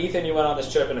Ethan, you went on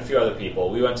this trip, and a few other people.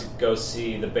 We went to go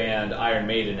see the band Iron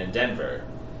Maiden in Denver.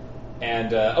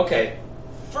 And,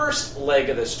 first leg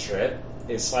of this trip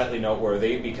is slightly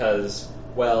noteworthy because,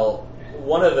 well,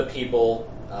 one of the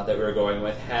people that we were going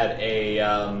with had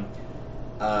a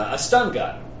stun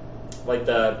gun. Like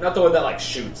not the one that, like,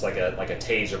 shoots like a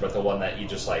taser, but the one that you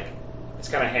just, like, it's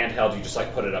kind of handheld, you just,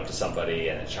 like, put it up to somebody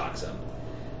and it shocks them.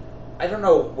 I don't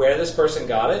know where this person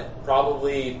got it.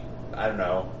 Probably, I don't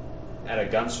know, at a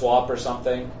gun swap or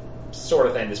something. Sort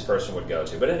of thing this person would go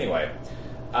to. But anyway,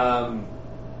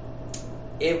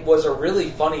 it was a really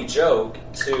funny joke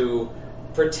to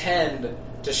pretend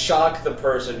to shock the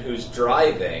person who's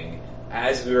driving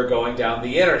as we were going down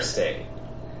the interstate.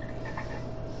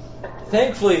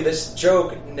 Thankfully, this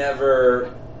joke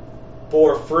never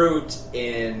bore fruit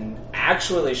in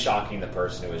actually shocking the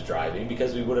person who was driving,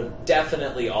 because we would have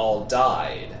definitely all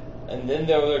died. And then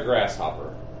there was a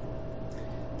grasshopper.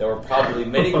 There were probably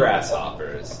many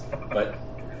grasshoppers, but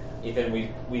Ethan, we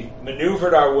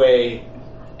maneuvered our way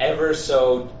ever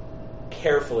so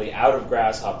carefully out of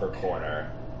Grasshopper Corner.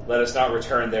 Let us not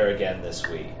return there again this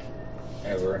week.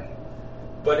 Ever.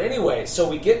 But anyway, so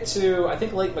we get to, I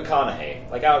think, Lake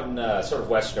McConaughey, like out in sort of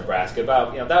western Nebraska.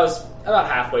 That was about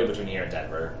halfway between here and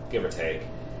Denver, give or take.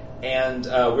 And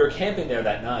we were camping there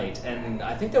that night, and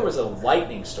I think there was a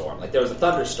lightning storm, like there was a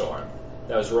thunderstorm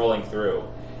that was rolling through.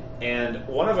 And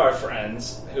one of our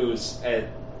friends, who was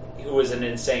an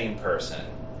insane person,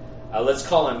 let's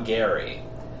call him Gary,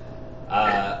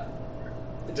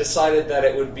 decided that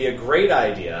it would be a great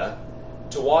idea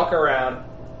to walk around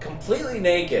completely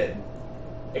naked,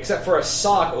 except for a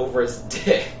sock over his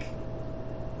dick,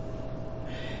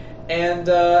 and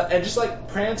just like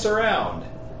prance around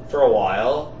for a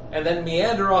while, and then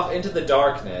meander off into the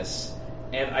darkness.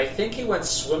 And I think he went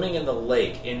swimming in the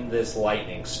lake in this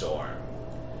lightning storm.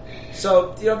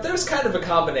 So, there's kind of a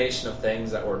combination of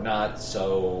things that were not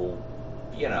so,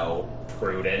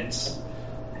 prudent.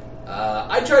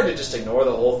 I tried to just ignore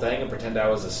the whole thing and pretend I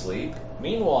was asleep.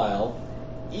 Meanwhile,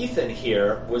 Ethan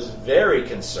here was very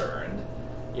concerned,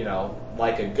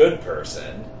 like a good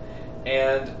person,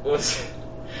 and was...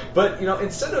 But,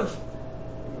 instead of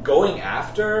going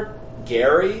after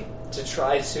Gary to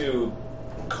try to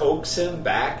coax him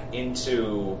back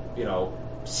into,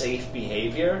 safe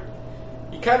behavior,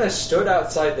 he kind of stood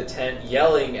outside the tent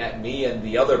yelling at me and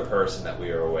the other person that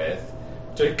we were with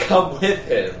to come with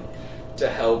him to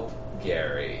help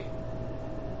Gary.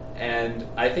 And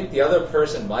I think the other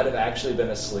person might have actually been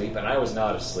asleep, and I was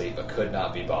not asleep, but could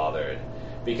not be bothered.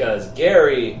 Because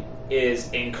Gary is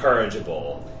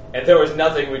incorrigible, and there was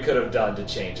nothing we could have done to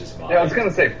change his mind. Yeah, I was going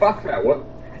to say, fuck that. What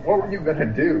were you going to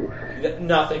do?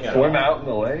 Nothing at all. Swim out in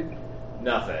the lake?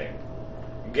 Nothing.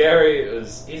 Gary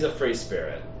he's a free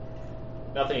spirit.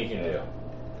 Nothing you can do.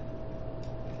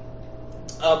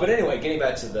 But anyway, getting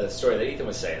back to the story that Ethan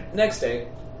was saying. Next day,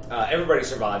 everybody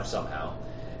survived somehow.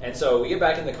 And so we get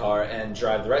back in the car and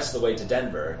drive the rest of the way to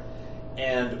Denver.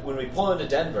 And when we pull into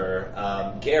Denver,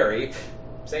 Gary,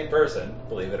 same person,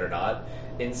 believe it or not,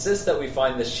 insists that we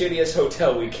find the shittiest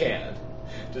hotel we can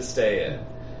to stay in.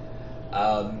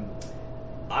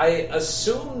 I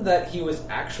assume that he was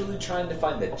actually trying to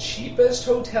find the cheapest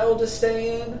hotel to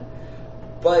stay in,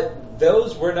 but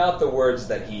those were not the words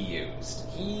that he used.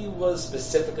 He was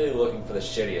specifically looking for the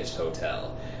shittiest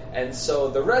hotel. And so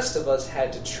the rest of us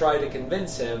had to try to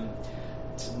convince him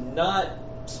to not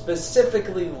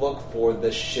specifically look for the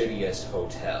shittiest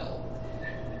hotel.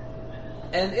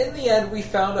 And in the end, we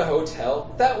found a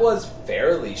hotel that was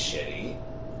fairly shitty.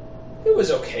 It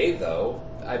was okay, though.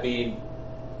 I mean,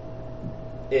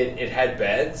 it had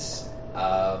beds.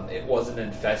 It wasn't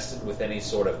infested with any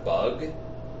sort of bug.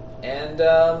 And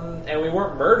we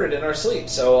weren't murdered in our sleep.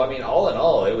 So, I mean, all in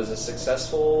all, it was a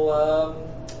successful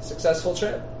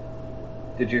trip.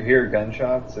 Did you hear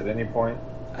gunshots at any point?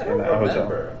 I don't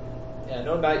remember. Yeah,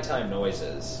 no nighttime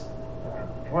noises.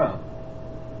 Well,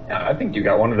 yeah, I think you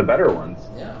got one of the better ones.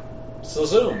 Yeah. So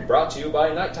Zoom, brought to you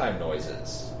by nighttime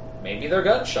noises. Maybe they're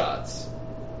gunshots.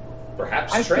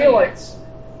 Perhaps trains. I feel like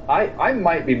I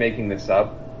might be making this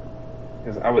up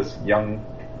because I was young.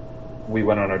 We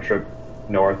went on a trip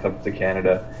north up to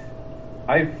Canada.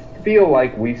 I feel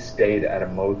like we stayed at a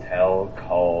motel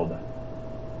called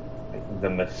the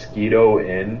Mosquito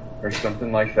Inn or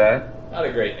something like that. Not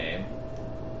a great name.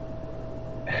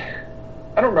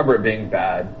 I don't remember it being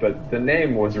bad, but the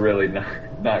name was really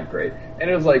not great. And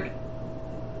it was like,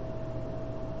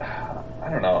 I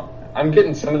don't know. I'm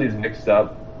getting some of these mixed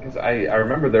up because I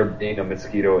remember there being a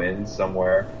Mosquito Inn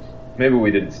somewhere. Maybe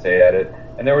we didn't stay at it.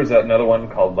 And there was another one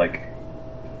called like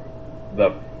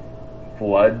the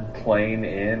Floodplain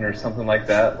Inn or something like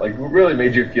that. Like, it really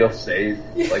made you feel safe.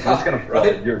 Yeah, like, it's gonna flood,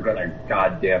 right? You're gonna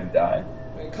goddamn die.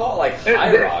 I mean, call it like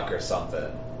High Rock or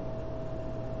something.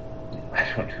 I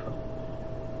don't know.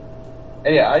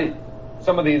 And yeah,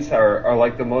 some of these are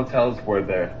like the motels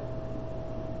where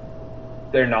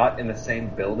they're not in the same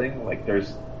building. Like,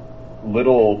 there's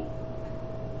little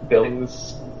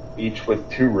buildings, each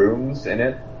with 2 rooms in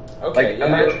it. Okay, like, yeah.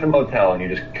 imagine a motel and you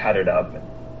just cut it up and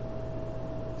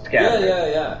scatter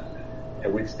it. Yeah. Yeah,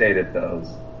 we stayed at those.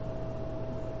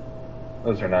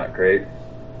 Those are not great.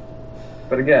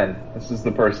 But again, this is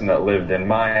the person that lived in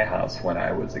my house when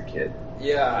I was a kid.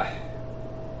 Yeah.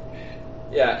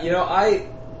 Yeah,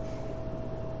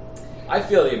 I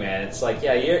feel you, man. It's like,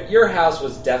 yeah, your house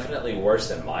was definitely worse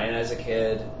than mine as a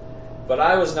kid, but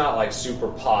I was not, like, super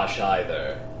posh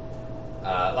either.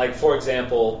 Like, for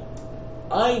example,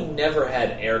 I never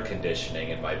had air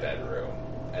conditioning in my bedroom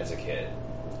as a kid,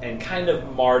 and kind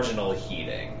of marginal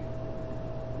heating.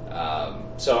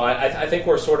 So I think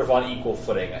we're sort of on equal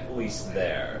footing, at least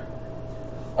there.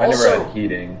 I Also, never had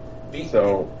heating,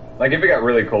 so, like, if it got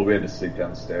really cold, we had to sleep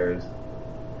downstairs.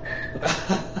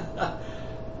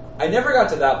 I never got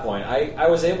to that point. I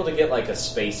was able to get like a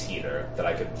space heater that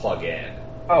I could plug in.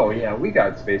 Oh yeah, we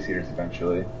got space heaters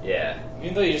eventually. Yeah.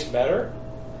 Even though you just met her?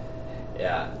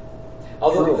 Yeah.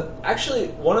 Although, actually,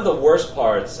 one of the worst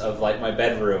parts of like my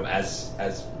bedroom as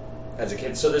a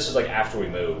kid. So this was like after we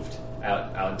moved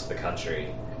out into the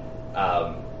country.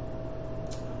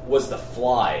 Was the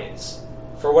flies.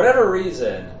 For whatever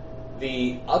reason,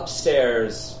 the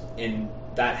upstairs in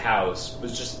that house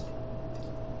was just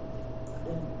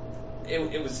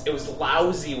it was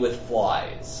lousy with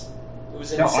flies. It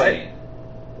was insane.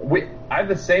 I have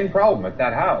the same problem at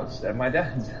that house, at my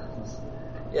dad's house.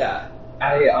 Yeah.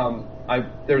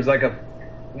 There's like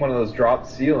one of those drop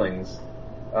ceilings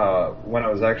when I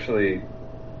was actually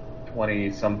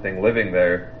 20 something living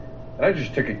there, and I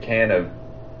just took a can of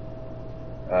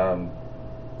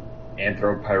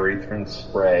anthropyrethrin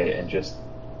spray and just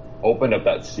opened up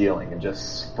that ceiling and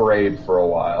just sprayed for a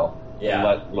while. Yeah.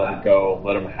 And let it go,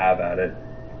 let them have at it.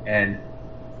 And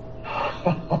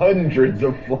hundreds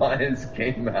of flies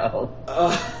came out.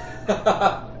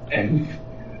 and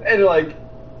like,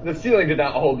 the ceiling did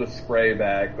not hold the spray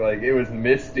back. Like, it was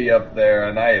misty up there,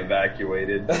 and I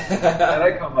evacuated. And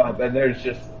I come up, and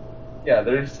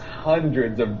there's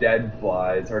hundreds of dead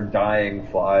flies or dying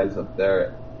flies up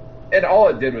there. And all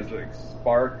it did was like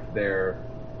spark their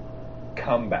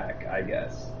comeback, I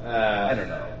guess. I don't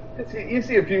know. You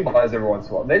see a few flies every once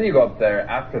in a while. Then you go up there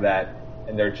after that,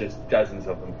 and there are just dozens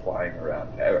of them flying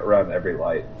around every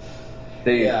light.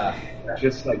 They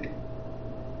just like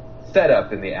set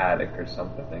up in the attic or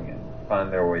something and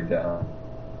find their way down.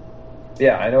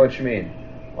 Yeah, I know what you mean.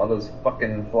 All those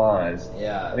fucking flies.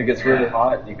 Yeah. When it gets really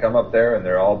hot, you come up there and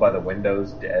they're all by the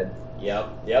windows dead.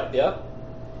 Yep.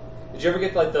 Did you ever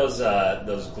get like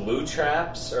those glue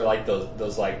traps or like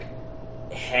those like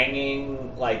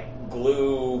hanging like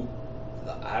glue?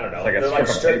 I don't know. Like they're like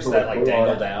strips that like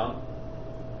dangle down.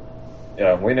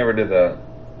 Yeah, we never did that.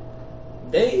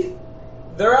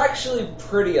 They're actually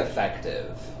pretty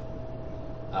effective.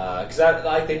 Because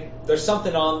there's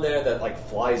something on there that like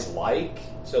flies like,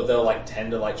 so they'll like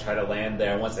tend to like try to land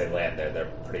there, and once they land there,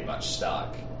 they're pretty much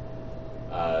stuck.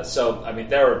 So I mean,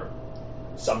 there are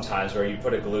some times where you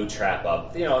put a glue trap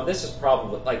up, and this is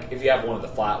probably like if you have one of the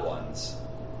flat ones,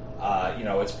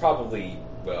 it's probably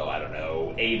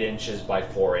 8 inches by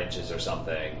 4 inches or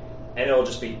something, and it'll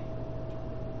just be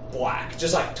black,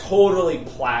 just like totally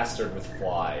plastered with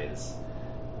flies,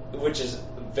 which is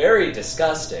very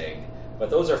disgusting. But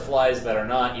those are flies that are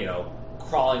not,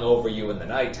 crawling over you in the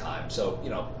nighttime. So,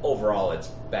 overall it's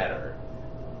better.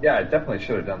 Yeah, I definitely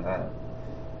should have done that.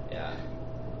 Yeah.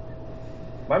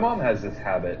 My mom has this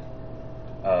habit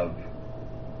of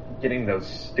getting those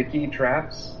sticky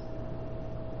traps.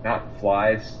 Not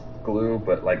flies, glue,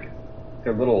 but like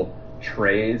they're little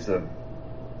trays of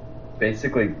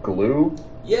basically glue.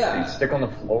 Yeah. That you stick on the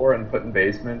floor and put in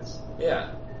basements. Yeah.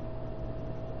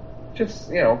 Just,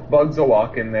 bugs will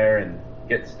walk in there and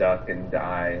get stuck and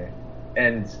die.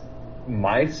 And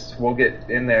mice will get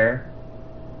in there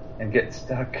and get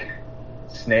stuck.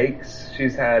 Snakes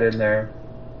she's had in there.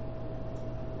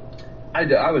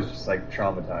 I was just like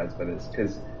traumatized by this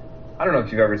because I don't know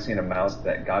if you've ever seen a mouse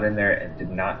that got in there and did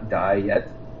not die yet.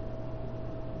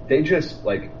 They just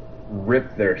like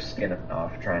rip their skin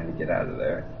off trying to get out of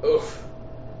there. Oof.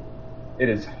 It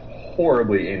is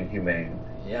horribly inhumane.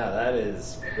 Yeah, that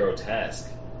is grotesque.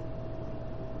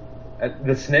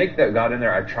 The snake that got in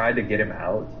there, I tried to get him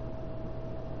out.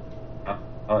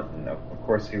 No, of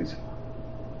course he was.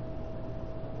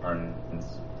 I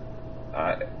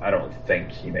don't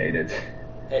think he made it.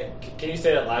 Hey, can you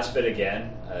say that last bit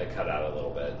again? Cut out a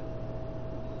little bit.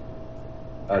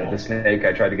 The snake,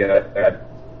 I tried to get out.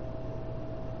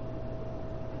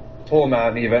 Pull him out,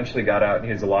 and he eventually got out, and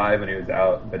he was alive, and he was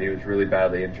out, but he was really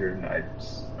badly injured, and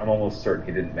I'm almost certain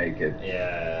he didn't make it.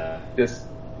 Yeah.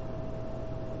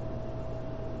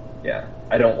 Yeah,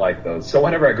 I don't like those. So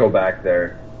whenever I go back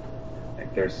there,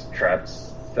 like there's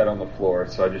traps set on the floor,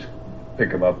 so I just pick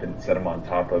them up and set them on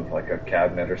top of like a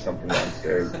cabinet or something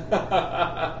downstairs.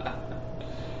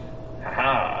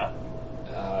 Haha.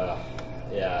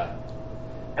 Yeah.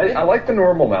 I like the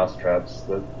normal mouse traps,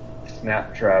 the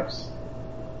snap traps,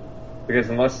 because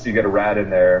unless you get a rat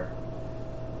in there,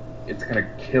 it's gonna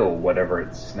kill whatever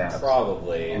it snaps.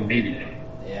 Probably. Immediately.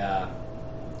 Yeah.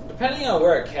 Depending on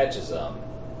where it catches them.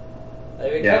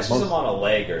 If it catches them on a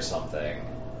leg or something.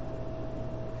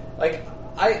 Like,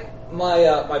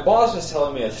 my boss was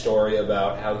telling me a story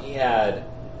about how he had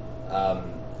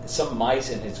some mice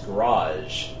in his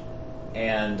garage,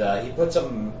 and he put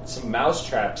some mouse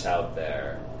traps out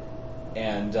there,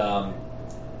 and I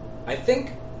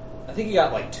think he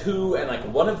got like 2, and like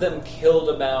one of them killed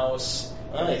a mouse,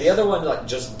 Nice. and the other one like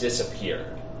just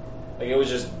disappeared, like it was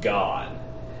just gone,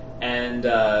 and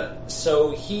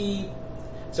so he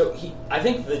So I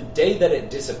think the day that it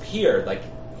disappeared, like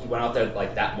he went out there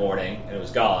like that morning and it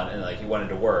was gone, and like he went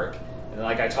into work, and then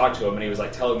like I talked to him and he was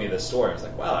like telling me this story. I was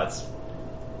like, wow, it's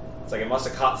like it must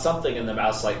have caught something and the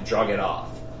mouse like drug it off,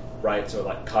 right? So it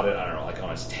like caught it, I don't know, like on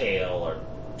its tail or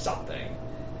something,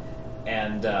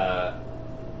 and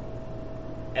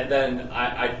then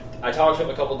I talked to him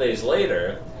a couple days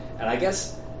later, and I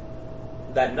guess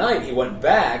that night he went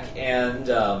back and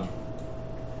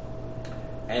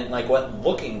like went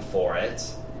looking for it,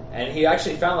 and he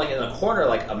actually found like in a corner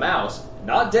like a mouse,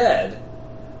 not dead.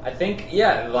 I think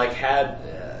like had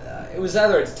it was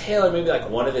either its tail or maybe like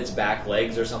one of its back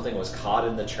legs or something was caught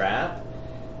in the trap,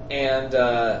 and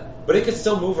but it could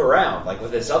still move around like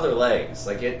with its other legs,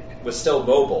 like it was still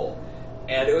mobile,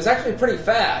 and it was actually pretty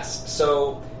fast.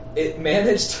 So it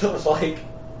managed to like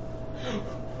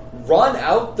run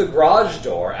out the garage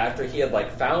door after he had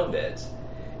like found it,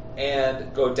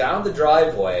 and go down the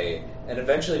driveway, and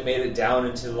eventually made it down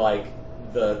into like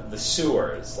the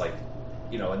sewers, like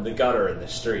in the gutter in the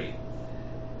street.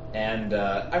 And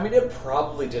I mean, it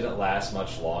probably didn't last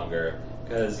much longer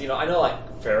because I know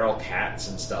like feral cats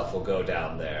and stuff will go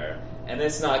down there, and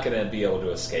it's not going to be able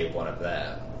to escape one of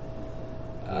them.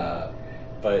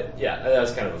 But yeah, that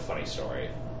was kind of a funny story.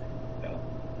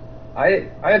 I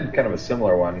had kind of a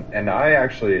similar one, and I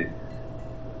actually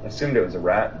assumed it was a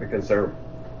rat because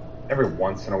every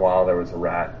once in a while there was a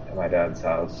rat at my dad's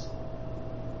house.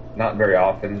 Not very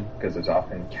often because there's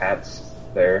often cats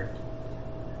there.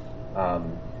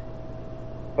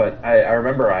 But I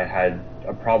remember I had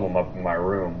a problem up in my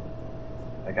room.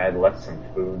 Like I had left some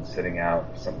food sitting out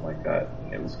or something like that,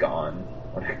 and it was gone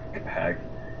when I got back.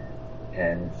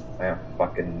 And I have a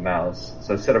fucking mouse.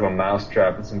 So I set up a mouse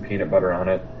trap with some peanut butter on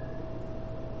it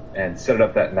and set it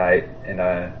up that night. And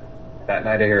that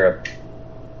night I hear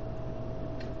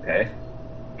okay,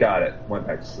 got it. Went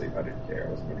back to sleep. I didn't care. I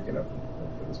wasn't going to get up and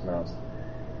look for this mouse.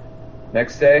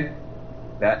 Next day,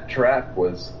 that trap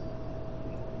was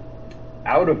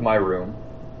out of my room.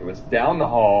 It was down the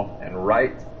hall and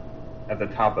right at the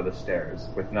top of the stairs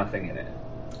with nothing in it.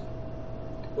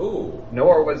 Ooh.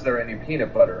 Nor was there any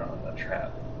peanut butter on the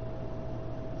trap.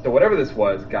 So whatever this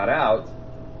was got out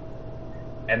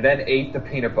and then ate the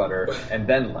peanut butter and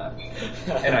then left.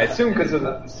 And I assume because of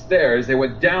the stairs, they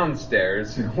went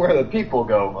downstairs where the people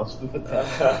go most of the time.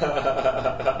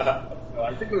 So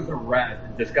I think it was a rat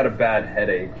that just got a bad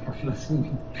headache from this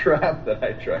trap that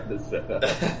I tried to set up.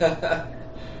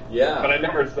 Yeah. But I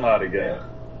never saw it again.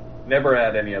 Never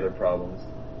had any other problems.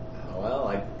 Well,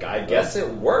 I guess it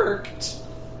worked.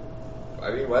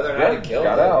 I mean, whether or not it killed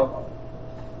got it. out.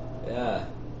 Yeah.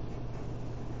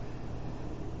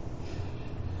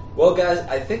 Well, guys,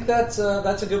 I think that's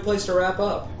a good place to wrap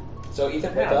up. So,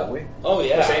 Ethan, wake up. Oh,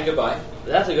 yeah. We're saying goodbye.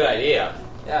 That's a good idea.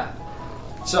 Yeah.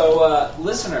 So,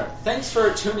 listener, thanks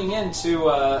for tuning in to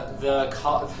the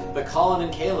Colin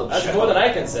and Caleb That's show. more than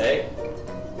I can say.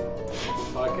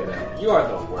 Fuck it. You are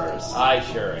the worst. I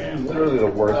sure am. Literally the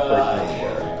worst person in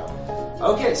the world.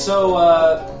 Okay, so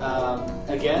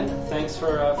again, thanks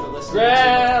for listening.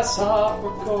 Grasshopper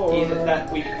core. Ethan, that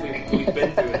we've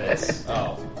been through this.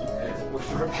 Oh.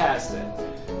 We're past it.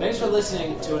 Thanks for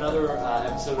listening to another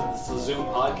episode of the Zoom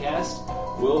podcast.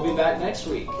 We'll be back next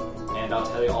week, and I'll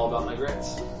tell you all about my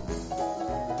grits.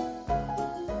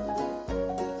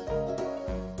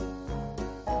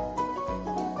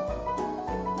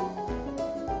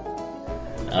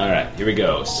 Alright, here we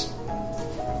go. Let's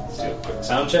do a quick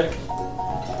sound check.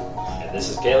 And this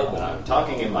is Caleb, and I'm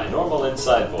talking in my normal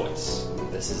inside voice.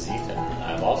 This is Ethan.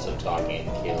 I'm also talking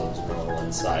in Caleb's normal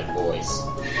inside voice.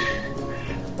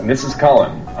 And this is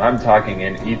Colin. I'm talking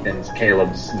in Ethan's,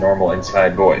 Caleb's normal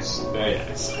inside voice. Very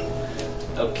nice.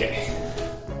 Okay.